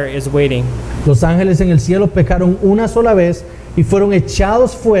fire is waiting. Los ángeles en el cielo pecaron una sola vez y fueron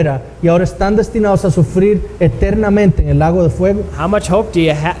echados fuera y ahora están destinados a sufrir eternamente en el lago de fuego. How much hope do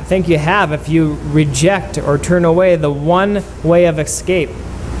you think you have if you reject or turn away the one way of escape?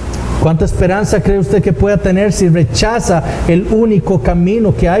 ¿Cuánta esperanza cree usted que pueda tener si rechaza el único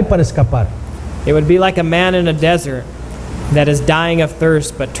camino que hay para escapar? It would be like a man in a desert that is dying of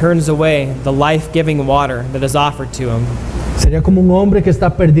thirst but turns away the life-giving water that is offered to him. Sería como un hombre que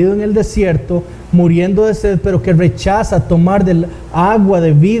está perdido en el desierto, muriendo de sed, pero que rechaza tomar del agua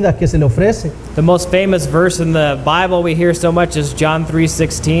de vida que se le ofrece. The most famous verse in the Bible we hear so much is John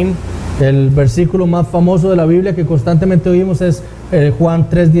 3:16. El versículo más famoso de la Biblia que constantemente oímos es Juan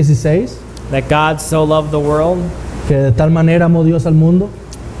 3:16, That God so loved the world. que de tal manera amó Dios al mundo.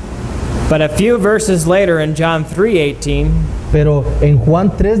 But a few verses later in John 3:18, Pero en Juan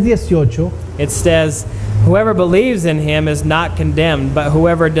 3:18 it says, whoever believes in him is not condemned, but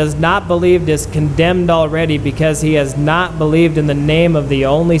whoever does not believe is condemned already because he has not believed in the name of the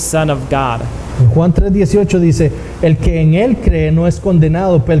only Son of God. En Juan 3:18 dice, el que en él cree no es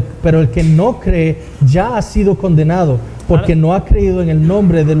condenado, pero el que no cree ya ha sido condenado, porque no ha creído en el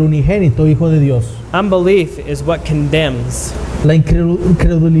nombre del unigénito Hijo de Dios. Unbelief is what condemns. La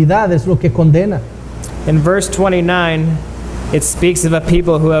incredulidad es lo que condena. In verse 29, it speaks of a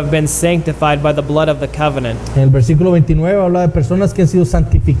people who have been sanctified by the blood of the covenant. En el versículo 29 habla de personas que han sido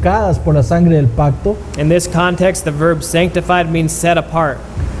santificadas por la sangre del pacto. In this context, the verb sanctified means set apart.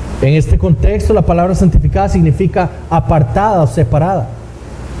 En este contexto, la palabra santificada significa apartada o separada.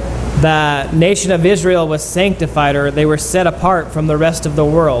 The nation of Israel was sanctified, or they were set apart from the rest of the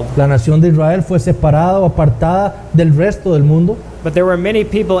world. La nación de Israel fue separada o apartada del resto del mundo, But there were many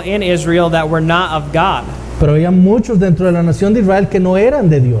people in Israel that were not of God. pero había muchos dentro de la nación de Israel que no eran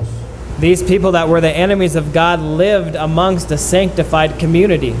de Dios. These people that were the enemies of God lived amongst a sanctified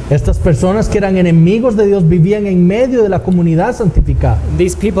community. Estas personas que eran enemigos de Dios vivían en medio de la comunidad santificada.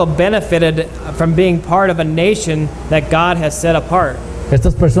 These people benefited from being part of a nation that God has set apart.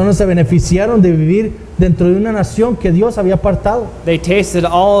 Estas personas se beneficiaron de vivir dentro de una nación que Dios había apartado. They tasted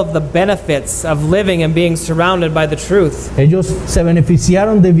all of the benefits of living and being surrounded by the truth. Ellos se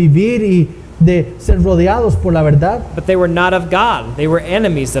beneficiaron de vivir y de ser rodeados por la verdad, But they were not of God. They were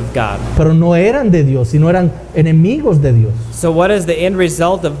enemies of God. pero no eran de Dios, sino eran enemigos de Dios. So what is the end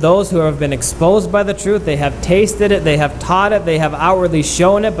result of those who have been exposed by the truth? They have tasted it, they have taught it, they have outwardly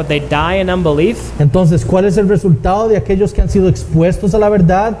shown it, but they die in unbelief. Entonces, ¿cuál es el resultado de aquellos que han sido expuestos a la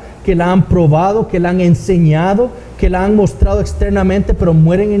verdad, que la han probado, que la han enseñado, que la han mostrado externamente, pero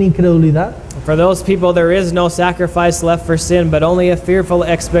mueren en incredulidad? For those people, there is no sacrifice left for sin, but only a fearful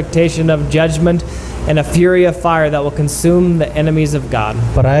expectation of judgment and a fury of fire that will consume the enemies of God.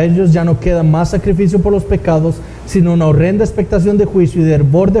 Para ellos ya no queda más sacrificio por los pecados, sino una horrenda expectación de juicio y de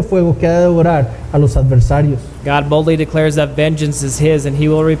hervor de fuego que ha de devorar a los adversarios. God boldly declares that vengeance is his and he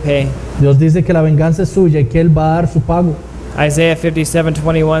will repay. Dios dice que la venganza es suya y que Él va a dar su pago. Isaiah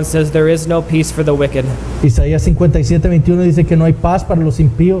 57:21 says there is no peace for the wicked. Isaías 57:21 dice que no hay paz para los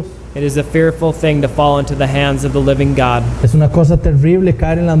impíos. It is a fearful thing to fall into the hands of the living God. Es una cosa terrible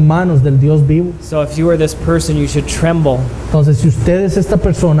caer en las manos del Dios vivo. So if you are this person, you should tremble. Entonces, si usted es esta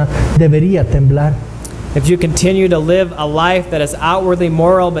persona, debería temblar. If you continue to live a life that is outwardly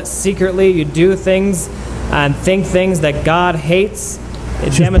moral, but secretly you do things and think things that God hates,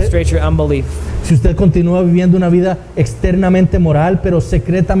 it demonstrates your unbelief. Si usted continúa viviendo una vida externamente moral, pero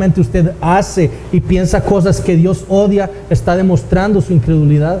secretamente usted hace y piensa cosas que Dios odia, está demostrando su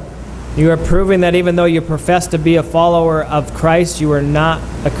incredulidad. You are proving that even though you profess to be a follower of Christ, you are not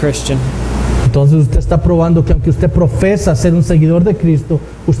a Christian. Entonces usted está probando que aunque usted profesa ser un seguidor de Cristo,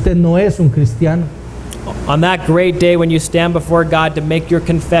 usted no es un cristiano. On that great day when you stand before God to make your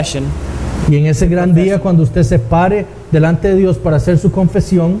confession, Y en ese gran día, cuando usted se pare delante de Dios para hacer su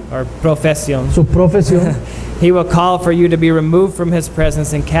confesión, or profession, su profesión, He will call for you to be removed from His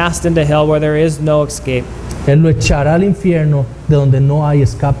presence and cast into hell where there is no escape. Él lo echará al infierno de donde no hay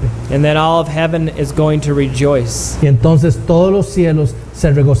escape. And then all of heaven is going to rejoice. Y entonces todos los cielos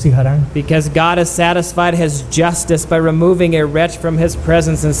se regocijarán. Because God has satisfied His justice by removing a wretch from His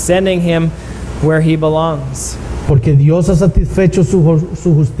presence and sending him where he belongs. Porque Dios ha satisfecho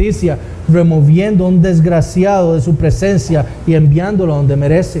su justicia, removiendo a un desgraciado de su presencia y enviándolo donde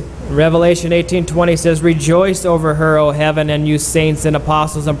merece. Revelation 18:20 says, "Rejoice over her, O heaven, and you saints and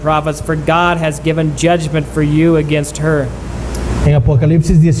apostles and prophets, for God has given judgment for you against her." En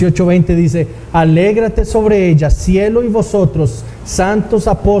Apocalipsis 18:20 dice, alégrate sobre ella, cielo y vosotros, santos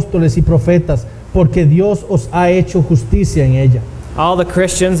apóstoles y profetas, porque Dios os ha hecho justicia en ella. All the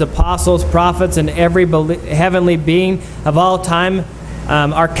Christians, apostles, prophets, and every heavenly being of all time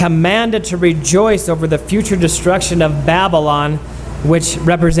are commanded to rejoice over the future destruction of Babylon, which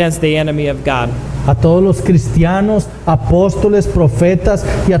represents the enemy of God. A todos los cristianos, apóstoles, profetas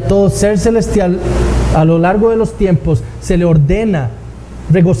y a todo ser celestial a lo largo de los tiempos se le ordena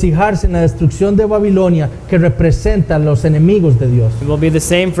regocijarse en la destrucción de Babilonia que representa a los enemigos de Dios. It will be the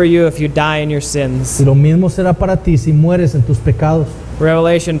same for you if you die in your sins. Y lo mismo será para ti si mueres en tus pecados.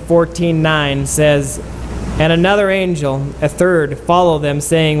 Revelation 14:9 says, "And another angel, a third, followed them,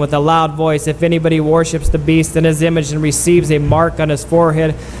 saying with a loud voice, If anybody worships the beast and his image and receives a mark on his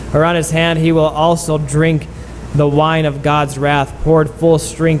forehead or on his hand, he will also drink the wine of God's wrath, poured full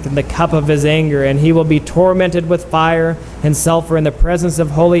strength in the cup of his anger, and he will be tormented with fire and sulfur in the presence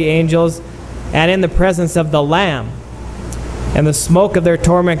of holy angels and in the presence of the Lamb. And the smoke of their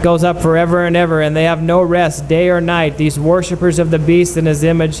torment goes up forever and ever, and they have no rest day or night, these worshippers of the beast and his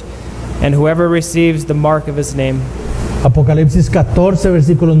image, and whoever receives the mark of his name." Apocalipsis 14,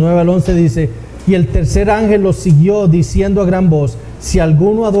 versículos 9 al 11 dice, y el tercer ángel los siguió diciendo a gran voz, si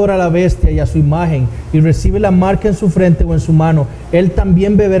alguno adora a la bestia y a su imagen y recibe la marca en su frente o en su mano, él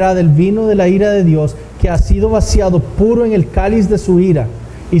también beberá del vino de la ira de Dios, que ha sido vaciado puro en el cáliz de su ira,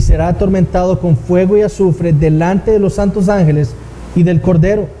 y será atormentado con fuego y azufre delante de los santos ángeles y del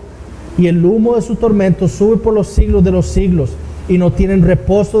Cordero. Y el humo de su tormento sube por los siglos de los siglos, y no tienen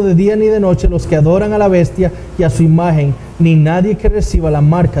reposo de día ni de noche los que adoran a la bestia y a su imagen, ni nadie que reciba la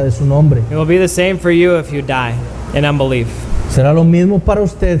marca de su nombre. It will be the same for you if you die in unbelief. Será lo mismo para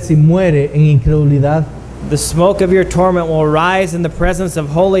usted si muere en incredulidad. The smoke of your torment will rise in the presence of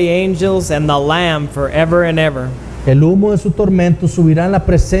holy angels and the Lamb forever and ever. El humo de su tormento subirá en la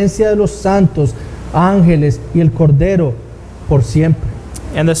presencia de los santos ángeles y el Cordero por siempre.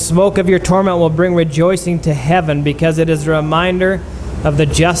 And the smoke of your torment will bring rejoicing to heaven, because it is a reminder of the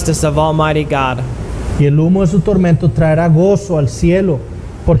justice of Almighty God. Y el humo de su tormento traerá gozo al cielo,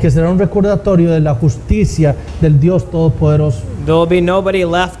 porque será un recordatorio de la justicia del Dios Todopoderoso. There will be nobody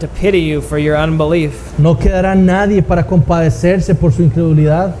left to pity you for your unbelief. No quedará nadie para compadecerse por su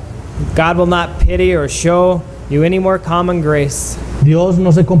incredulidad. God will not pity or show you any more common grace. Dios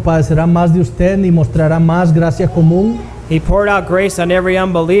no se compadecerá más de usted ni mostrará más gracia común. He poured out grace on every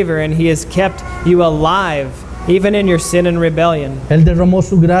unbeliever, and he has kept you alive even in your sin and rebellion. Él derramó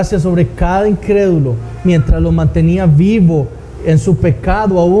su gracia sobre cada incrédulo mientras lo mantenía vivo en su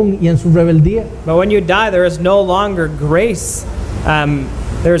pecado aún y en su rebeldía. But when you die, there is no longer grace.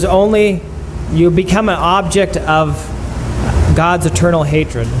 There's only, you become an object of God's eternal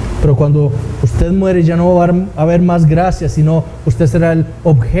hatred. Pero cuando usted muere ya no va a haber más gracia, sino usted será el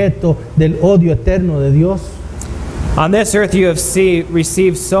objeto del odio eterno de Dios. On this earth you have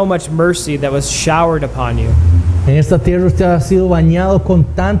received so much mercy that was showered upon you. En esta tierra usted ha sido bañado con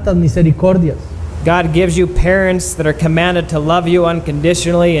tantas misericordias. God gives you parents that are commanded to love you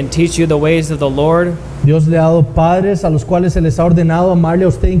unconditionally and teach you the ways of the Lord. Dios le ha dado padres a los cuales se les ha ordenado amarle a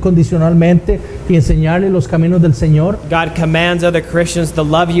usted incondicionalmente y enseñarle los caminos del Señor. God commands other Christians to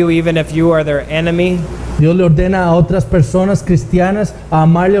love you even if you are their enemy. Dios le ordena a otras personas cristianas a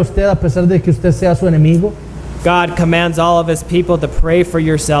amarle a usted a pesar de que usted sea su enemigo. God commands all of his people to pray for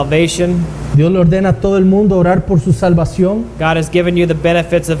your salvation. Dios le ordena a todo el mundo orar por su salvación. God has given you the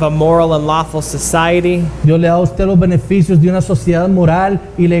benefits of a moral and lawful society. Dios le da a usted los beneficios de una sociedad moral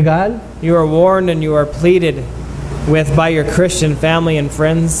y legal. You are warned and you are pleaded with by your Christian family and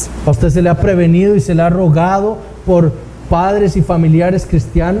friends. A usted se le ha prevenido y se le ha rogado por padres y familiares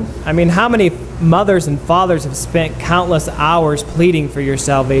cristianos. I mean, how many mothers and fathers have spent countless hours pleading for your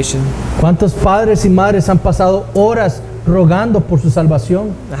salvation? ¿Cuántos padres y madres han pasado horas rogando por su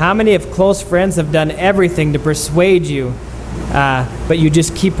salvación? How many of close friends have done everything to persuade you, but you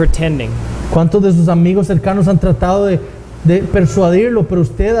just keep pretending? ¿Cuántos de sus amigos cercanos han tratado de persuadirlo, pero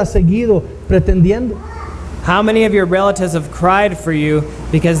usted ha seguido pretendiendo? How many of your relatives have cried for you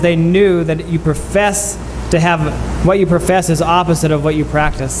because they knew that you profess to have what you profess is opposite of what you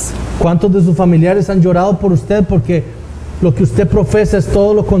practice? ¿Cuántos de sus familiares han llorado por usted porque lo que usted profesa es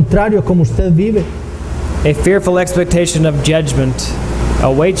todo lo contrario a como usted vive? A fearful expectation of judgment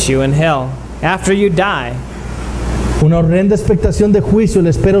awaits you in hell after you die. Una horrenda expectación de juicio le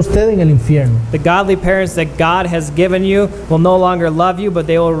espera a usted en el infierno. The godly parents that God has given you will no longer love you, but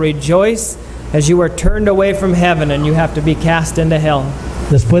they will rejoice as you are turned away from heaven and you have to be cast into hell.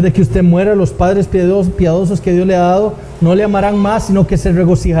 Después de que usted muera, los padres piadosos que Dios le ha dado no le amarán más, sino que se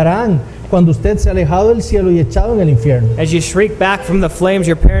regocijarán cuando usted se ha alejado del cielo y echado en el infierno. As you shriek back from the flames,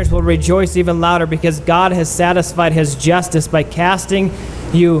 your parents will rejoice even louder because God has satisfied his justice by casting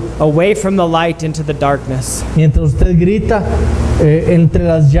you away from the light into the darkness. Mientras usted grita entre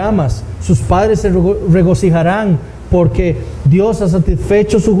las llamas, sus padres se regocijarán porque Dios ha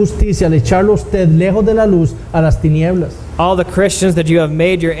satisfecho su justicia al echarlo a usted lejos de la luz a las tinieblas. All the Christians that you have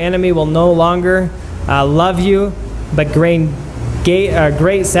made your enemy will no longer love you, but gain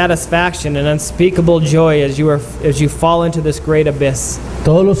great satisfaction and unspeakable joy as you fall into this great abyss.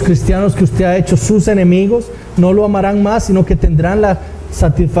 Todos los cristianos que usted ha hecho sus enemigos no lo amarán más, sino que tendrán la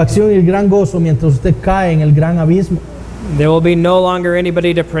satisfacción y el gran gozo mientras usted cae en el gran abismo. There will be no longer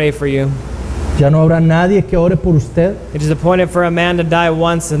anybody to pray for you. Ya no habrá nadie que ore por usted. It is appointed for a man to die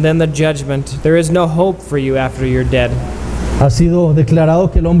once and then the judgment. There is no hope for you after you're dead. Ha sido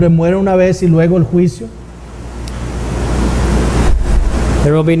declarado que el hombre muere una vez y luego el juicio.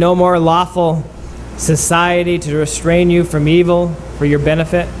 There will be no more lawful society to restrain you from evil for your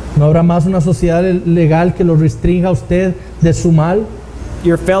benefit. No habrá más una sociedad legal que lo restrinja a usted de su mal.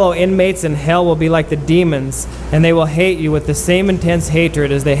 Your fellow inmates in hell will be like the demons, and they will hate you with the same intense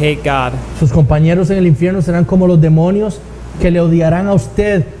hatred as they hate God. Sus compañeros en el infierno serán como los demonios que le odiarán a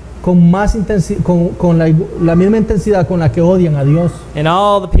usted con más con la misma intensidad con la que odian a Dios. And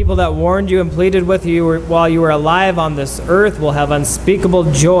all the people that warned you and pleaded with you while you were alive on this earth will have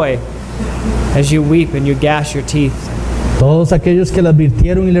unspeakable joy as you weep and you gash your teeth. Todos aquellos que le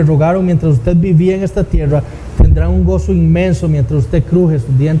advirtieron y le rogaron mientras usted vivía en esta tierra tendrán un gozo inmenso mientras usted cruje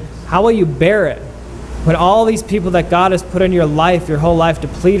sus dientes. How will you bear it when all these people that God has put in your life, your whole life, to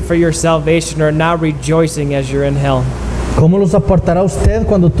plead for your salvation are now rejoicing as you're in hell? ¿Cómo los apartará usted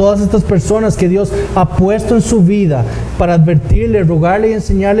cuando todas estas personas que Dios ha puesto en su vida para advertirle, rogarle y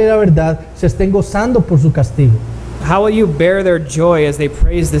enseñarle la verdad se estén gozando por su castigo? How will you bear their joy as they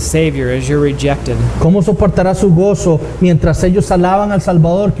praise the Savior as you're rejected? ¿Cómo soportará su gozo mientras ellos alaban al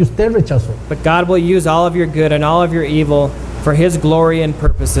Salvador que usted rechazó? But God will use all of your good and all of your evil for His glory and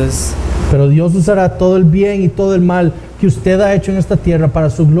purposes. Pero Dios usará todo el bien y todo el mal que usted ha hecho en esta tierra para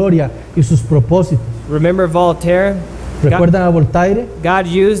su gloria y sus propósitos. Remember Voltaire? ¿Recuerdan a Voltaire? God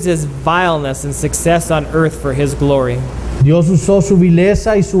used his vileness and success on earth for His glory. Dios usó su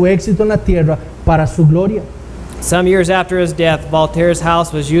vileza y su éxito en la tierra para su gloria. Some years after his death, Voltaire's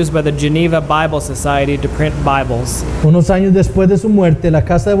house was used by the Geneva Bible Society to print Bibles. Unos años después de su muerte, la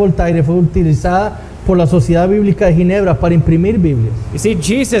casa de Voltaire fue utilizada por la Sociedad Bíblica de Ginebra para imprimir Biblias. You see,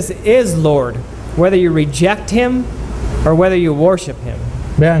 Jesus is Lord, whether you reject Him or whether you worship Him.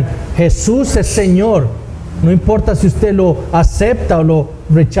 Vean, Jesús es Señor. No importa si usted lo acepta o lo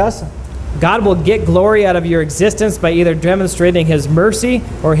rechaza. God will get glory out of your existence by either demonstrating His mercy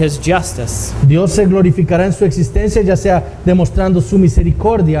or His justice. Dios se glorificará en su existencia, ya sea demostrando su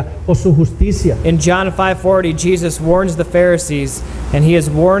misericordia o su justicia. In John 5:40, Jesus warns the Pharisees, and He is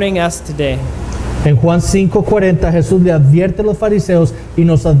warning us today. En Juan 5:40 Jesús le advierte a los fariseos y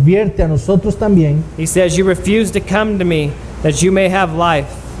nos advierte a nosotros también. He says, "You refuse to come to me that you may have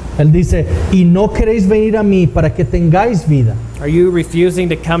life." Él dice, y no queréis venir a mí para que tengáis vida. Are you refusing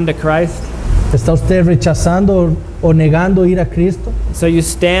to come to Christ? ¿Está usted rechazando o negando ir a Cristo? So you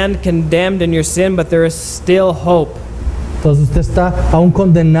stand condemned in your sin, but there is still hope. Entonces usted está aún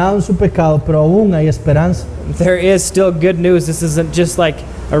condenado en su pecado, pero aún hay esperanza. There is still good news. This isn't just like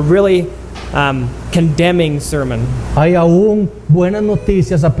a really condemning sermon. Hay aún buenas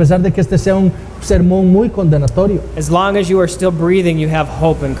noticias a pesar de que este sea un sermón muy condenatorio. As long as you are still breathing, you have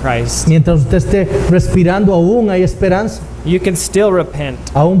hope in Christ. Mientras usted esté respirando, aún hay esperanza. You can still repent.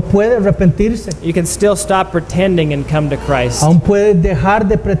 Aún puede arrepentirse. You can still stop pretending and come to Christ. Aún puede dejar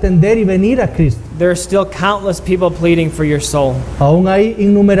de pretender y venir a Cristo. There are still countless people pleading for your soul. Aún hay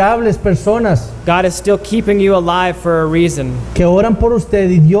innumerables personas God is still keeping you alive for a reason. que oran por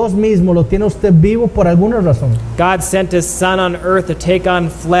usted y Dios mismo lo tiene usted vivo por alguna razón. God sent His Son on earth to take on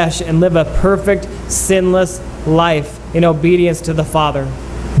flesh and live a perfect, sinless life in obedience to the Father.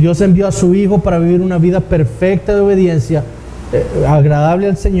 Dios envió a su Hijo para vivir una vida perfecta de obediencia, agradable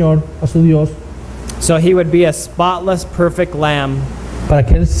al Señor, a su Dios, So He would be a spotless, perfect lamb para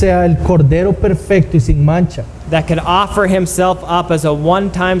que Él sea el Cordero perfecto y sin mancha, that could offer Himself up as a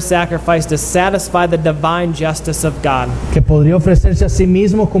one-time sacrifice to satisfy the divine justice of God. que podría ofrecerse a sí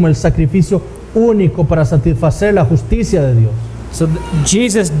mismo como el sacrificio único para satisfacer la justicia de Dios. So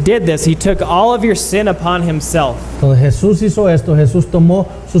Jesus did this. He took all of your sin upon Himself. Entonces Jesús hizo esto, Jesús tomó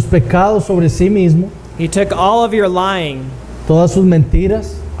sus pecados sobre sí mismo, He took all of your lying, todas sus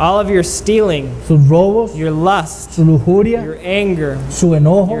mentiras, all of your stealing, sus robos, your lust, su lujuria, your anger, su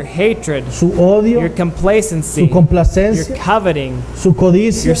enojo, your hatred, su odio, your complacency, su your complacencia, coveting, su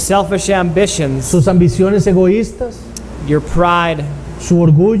codicia, your selfish ambitions, sus ambiciones egoístas, your pride, su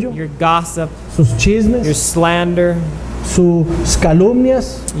orgullo, your gossip, sus your chismes, slander, sus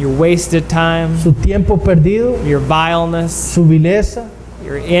calumnias, your wasted time, su tiempo perdido, your vileness, su vileza,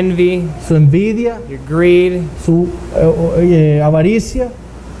 your envy, su envidia, your greed, su avaricia,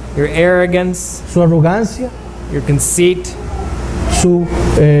 your arrogance, su arrogancia, your conceit, su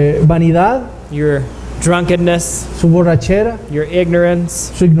vanidad, your drunkenness, su borrachera, your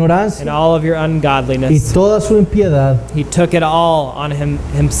ignorance, su ignorancia and all of your y ungodliness. toda su impiedad, He took it all on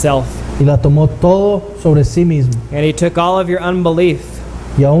himself. y la tomó todo sobre sí mismo. And he took all of your unbelief.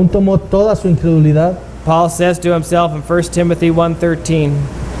 Y aún tomó toda su incredulidad. Paul says to himself in 1 Timothy 1:13,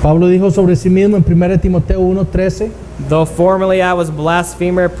 Pablo dijo sobre sí mismo en 1 Timoteo 1:13, though formerly I was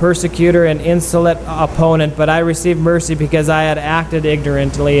blasphemer, persecutor, and insolent opponent, but I received mercy because I had acted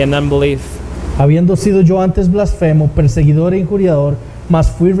ignorantly in unbelief. habiendo sido yo antes blasfemo, perseguidor e injuriador, mas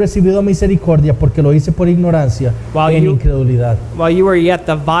fui recibido a misericordia porque lo hice por ignorancia en incredulidad. While you were yet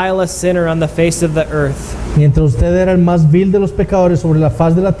the vilest sinner on the face of the earth, Mientras usted era el más vil de los pecadores sobre la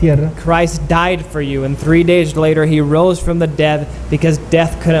faz de la tierra, Christ died for you, and 3 days later he rose from the dead because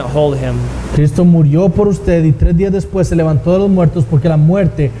death couldn't hold him. Cristo murió por usted y 3 días después se levantó de los muertos porque la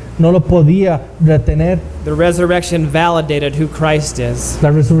muerte no lo podía retener. The resurrection validated who Christ is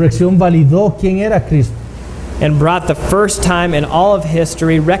La resurrección validó quién era Cristo and brought the first time in all of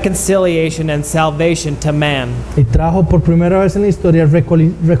history reconciliation and salvation to man. y trajo por primera vez en la historia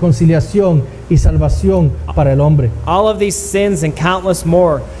reconciliación y salvación para el hombre. All of these sins and countless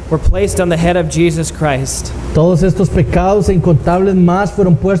more were placed on the head of Jesus Christ, Todos estos pecados e incontables más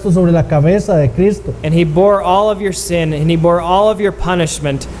fueron puestos sobre la cabeza de Cristo, and he bore all of your sin and he bore all of your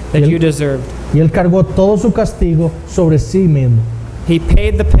punishment that you deserved. y Él cargó todo su castigo sobre sí mismo. He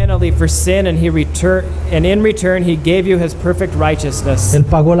paid the penalty for sin, and in return he gave you his perfect righteousness, Él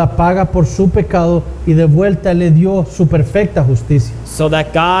pagó la paga por su pecado y de vuelta Él le dio su perfecta justicia, so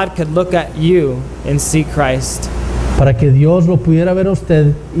that God could look at you and see Christ para que Dios lo pudiera ver a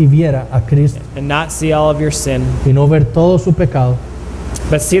usted y viera a Cristo and not see all of your sin, y no ver todo su pecado,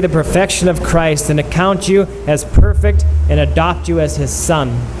 but see the perfection of Christ and account you as perfect and adopt you as his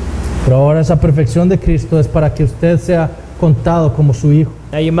son. pero ahora esa perfección de Cristo es para que usted sea contado como su hijo.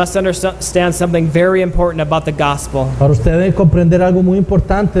 Now you must understand something very important about the gospel. Ahora usted debe comprender algo muy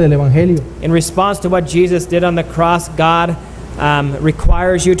importante del Evangelio. In response to what Jesus did on the cross, God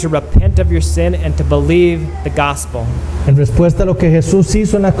requires you to repent of your sin and to believe the gospel. En respuesta a lo que Jesús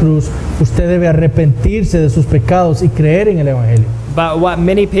hizo en la cruz, usted debe arrepentirse de sus pecados y creer en el Evangelio. But what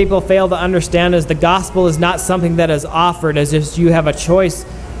many people fail to understand is the gospel is not something that is offered as if you have a choice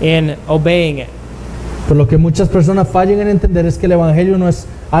in obeying it. Pero lo que muchas personas fallan en entender es que el Evangelio no es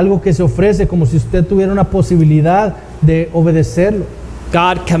algo que se ofrece como si usted tuviera una posibilidad de obedecerlo.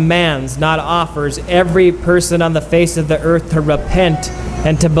 God commands, not offers, every person on the face of the earth to repent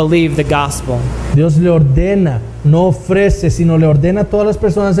and to believe the gospel. Dios le ordena, no ofrece, sino le ordena a todas las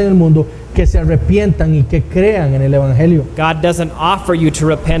personas en el mundo que se arrepientan y que crean en el Evangelio. God doesn't offer you to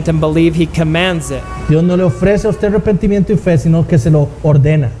repent and believe, he commands it. Dios no le ofrece a usted arrepentimiento y fe, sino que se lo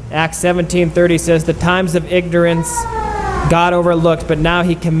ordena. Acts 17:30 says, the times of ignorance God overlooked, but now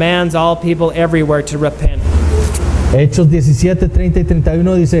he commands all people everywhere to repent. Hechos 17, 30 y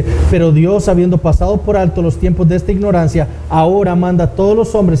 31 dice, pero Dios, habiendo pasado por alto los tiempos de esta ignorancia, ahora manda a todos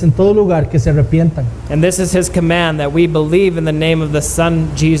los hombres en todo lugar que se arrepientan. And this is his command, that we believe in the name of the Son,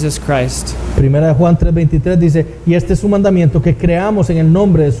 Jesus Christ. Primera de Juan 3:23 dice, y este es su mandamiento, que creamos en el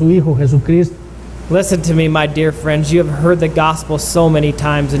nombre de su Hijo Jesucristo. Listen to me, my dear friends. You have heard the gospel so many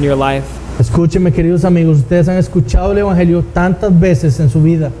times in your life. Escúchenme, queridos amigos, ustedes han escuchado el Evangelio tantas veces en su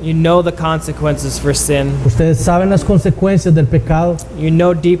vida. You know the consequences for sin. Ustedes saben las consecuencias del pecado. You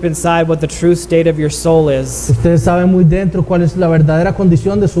know deep inside what the true state of your soul is. Ustedes saben muy dentro cuál es la verdadera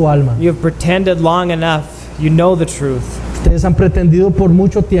condición de su alma. You have pretended long enough. You know the truth. Ustedes han pretendido por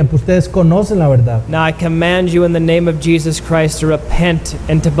mucho tiempo. Ustedes conocen la verdad. Now I command you in the name of Jesus Christ to repent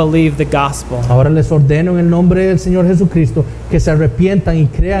and to believe the gospel. Ahora les ordeno en el nombre del Señor Jesucristo que se arrepientan y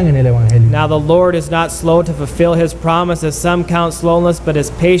crean en el Evangelio. Now the Lord is not slow to fulfill his promise, as some count slowness, but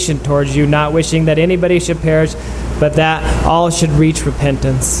is patient towards you, not wishing that anybody should perish, but that all should reach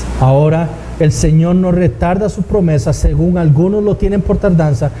repentance. Ahora el Señor no retarda su promesa, según algunos lo tienen por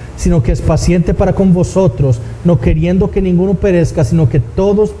tardanza, sino que es paciente para con vosotros, no queriendo que ninguno perezca, sino que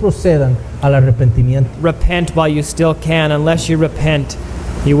todos procedan al arrepentimiento. Repent while you still can. Unless you repent,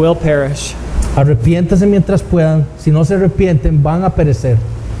 you will perish. Arrepiéntanse mientras puedan, si no se arrepienten van a perecer.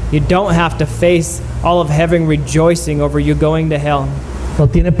 You don't have to face all of heaven rejoicing over you going to hell. No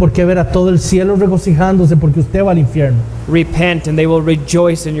tiene por qué ver a todo el cielo regocijándose porque usted va al infierno. Repent and they will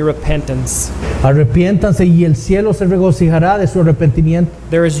rejoice in your repentance. Arrepiéntanse y el cielo se regocijará de su arrepentimiento.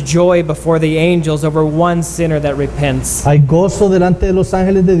 There is joy before the angels over one sinner that repents. Hay gozo delante de los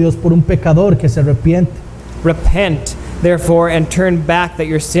ángeles de Dios por un pecador que se arrepiente. Repent, therefore, and turn back, that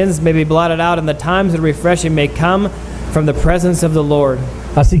your sins may be blotted out and the times of refreshing may come from the presence of the Lord.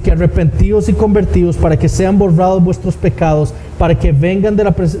 Así que arrepentíos y convertíos para que sean borrados vuestros pecados, para que vengan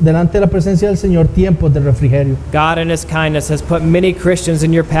delante de la presencia del Señor tiempos de refrigerio. God in His kindness has put many Christians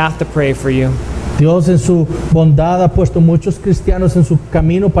in your path to pray for you. Dios en su bondad ha puesto muchos cristianos en su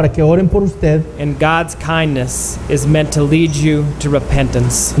camino para que oren por usted. And God's kindness is meant to lead you to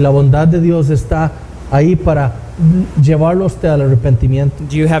repentance. La bondad de Dios está ahí para llevarlo a usted al arrepentimiento.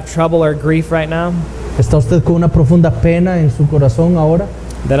 Do you have trouble or grief right now? ¿Está usted con una profunda pena en su corazón ahora?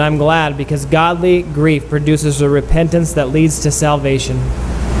 Then I'm glad, because godly grief produces a repentance that leads to salvation.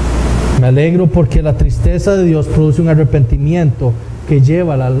 Me alegro porque la tristeza de Dios produce un arrepentimiento que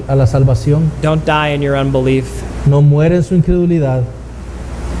lleva a la salvación. Don't die in your unbelief. No muere en su incredulidad.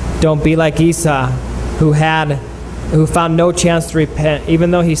 Don't be like Esau, who found no chance to repent,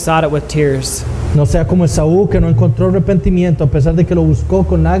 even though he sought it with tears. No sea como Esaú, que no encontró arrepentimiento a pesar de que lo buscó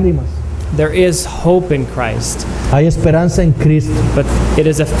con lágrimas. There is hope in Christ, Hay esperanza en Cristo, but it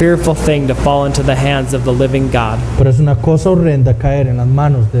is a fearful thing to fall into the hands of the living God. pero es una cosa horrenda caer en las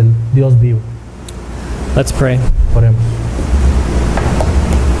manos del Dios vivo. Let's pray. Oremos.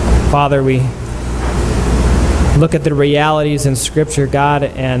 Father, we look at the realities in Scripture, God,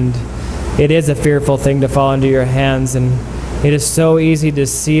 and it is a fearful thing to fall into your hands, and it is so easy to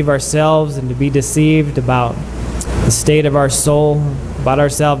deceive ourselves and to be deceived about the state of our soul, about our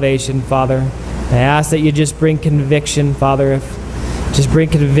salvation, Father. I ask that you just bring conviction, Father, just bring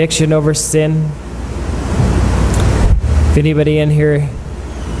conviction over sin. If anybody in here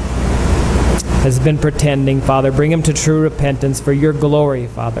has been pretending, Father, bring them to true repentance for your glory,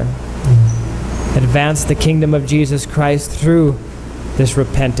 Father. Advance the kingdom of Jesus Christ through this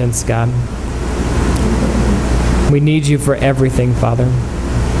repentance, God. We need you for everything, Father.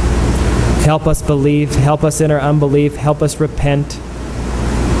 Help us believe, help us in our unbelief, help us repent,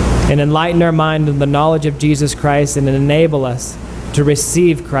 and enlighten our mind in the knowledge of Jesus Christ, and enable us to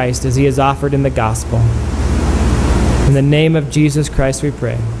receive Christ as He is offered in the gospel. In the name of Jesus Christ we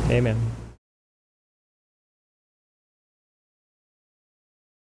pray. Amen.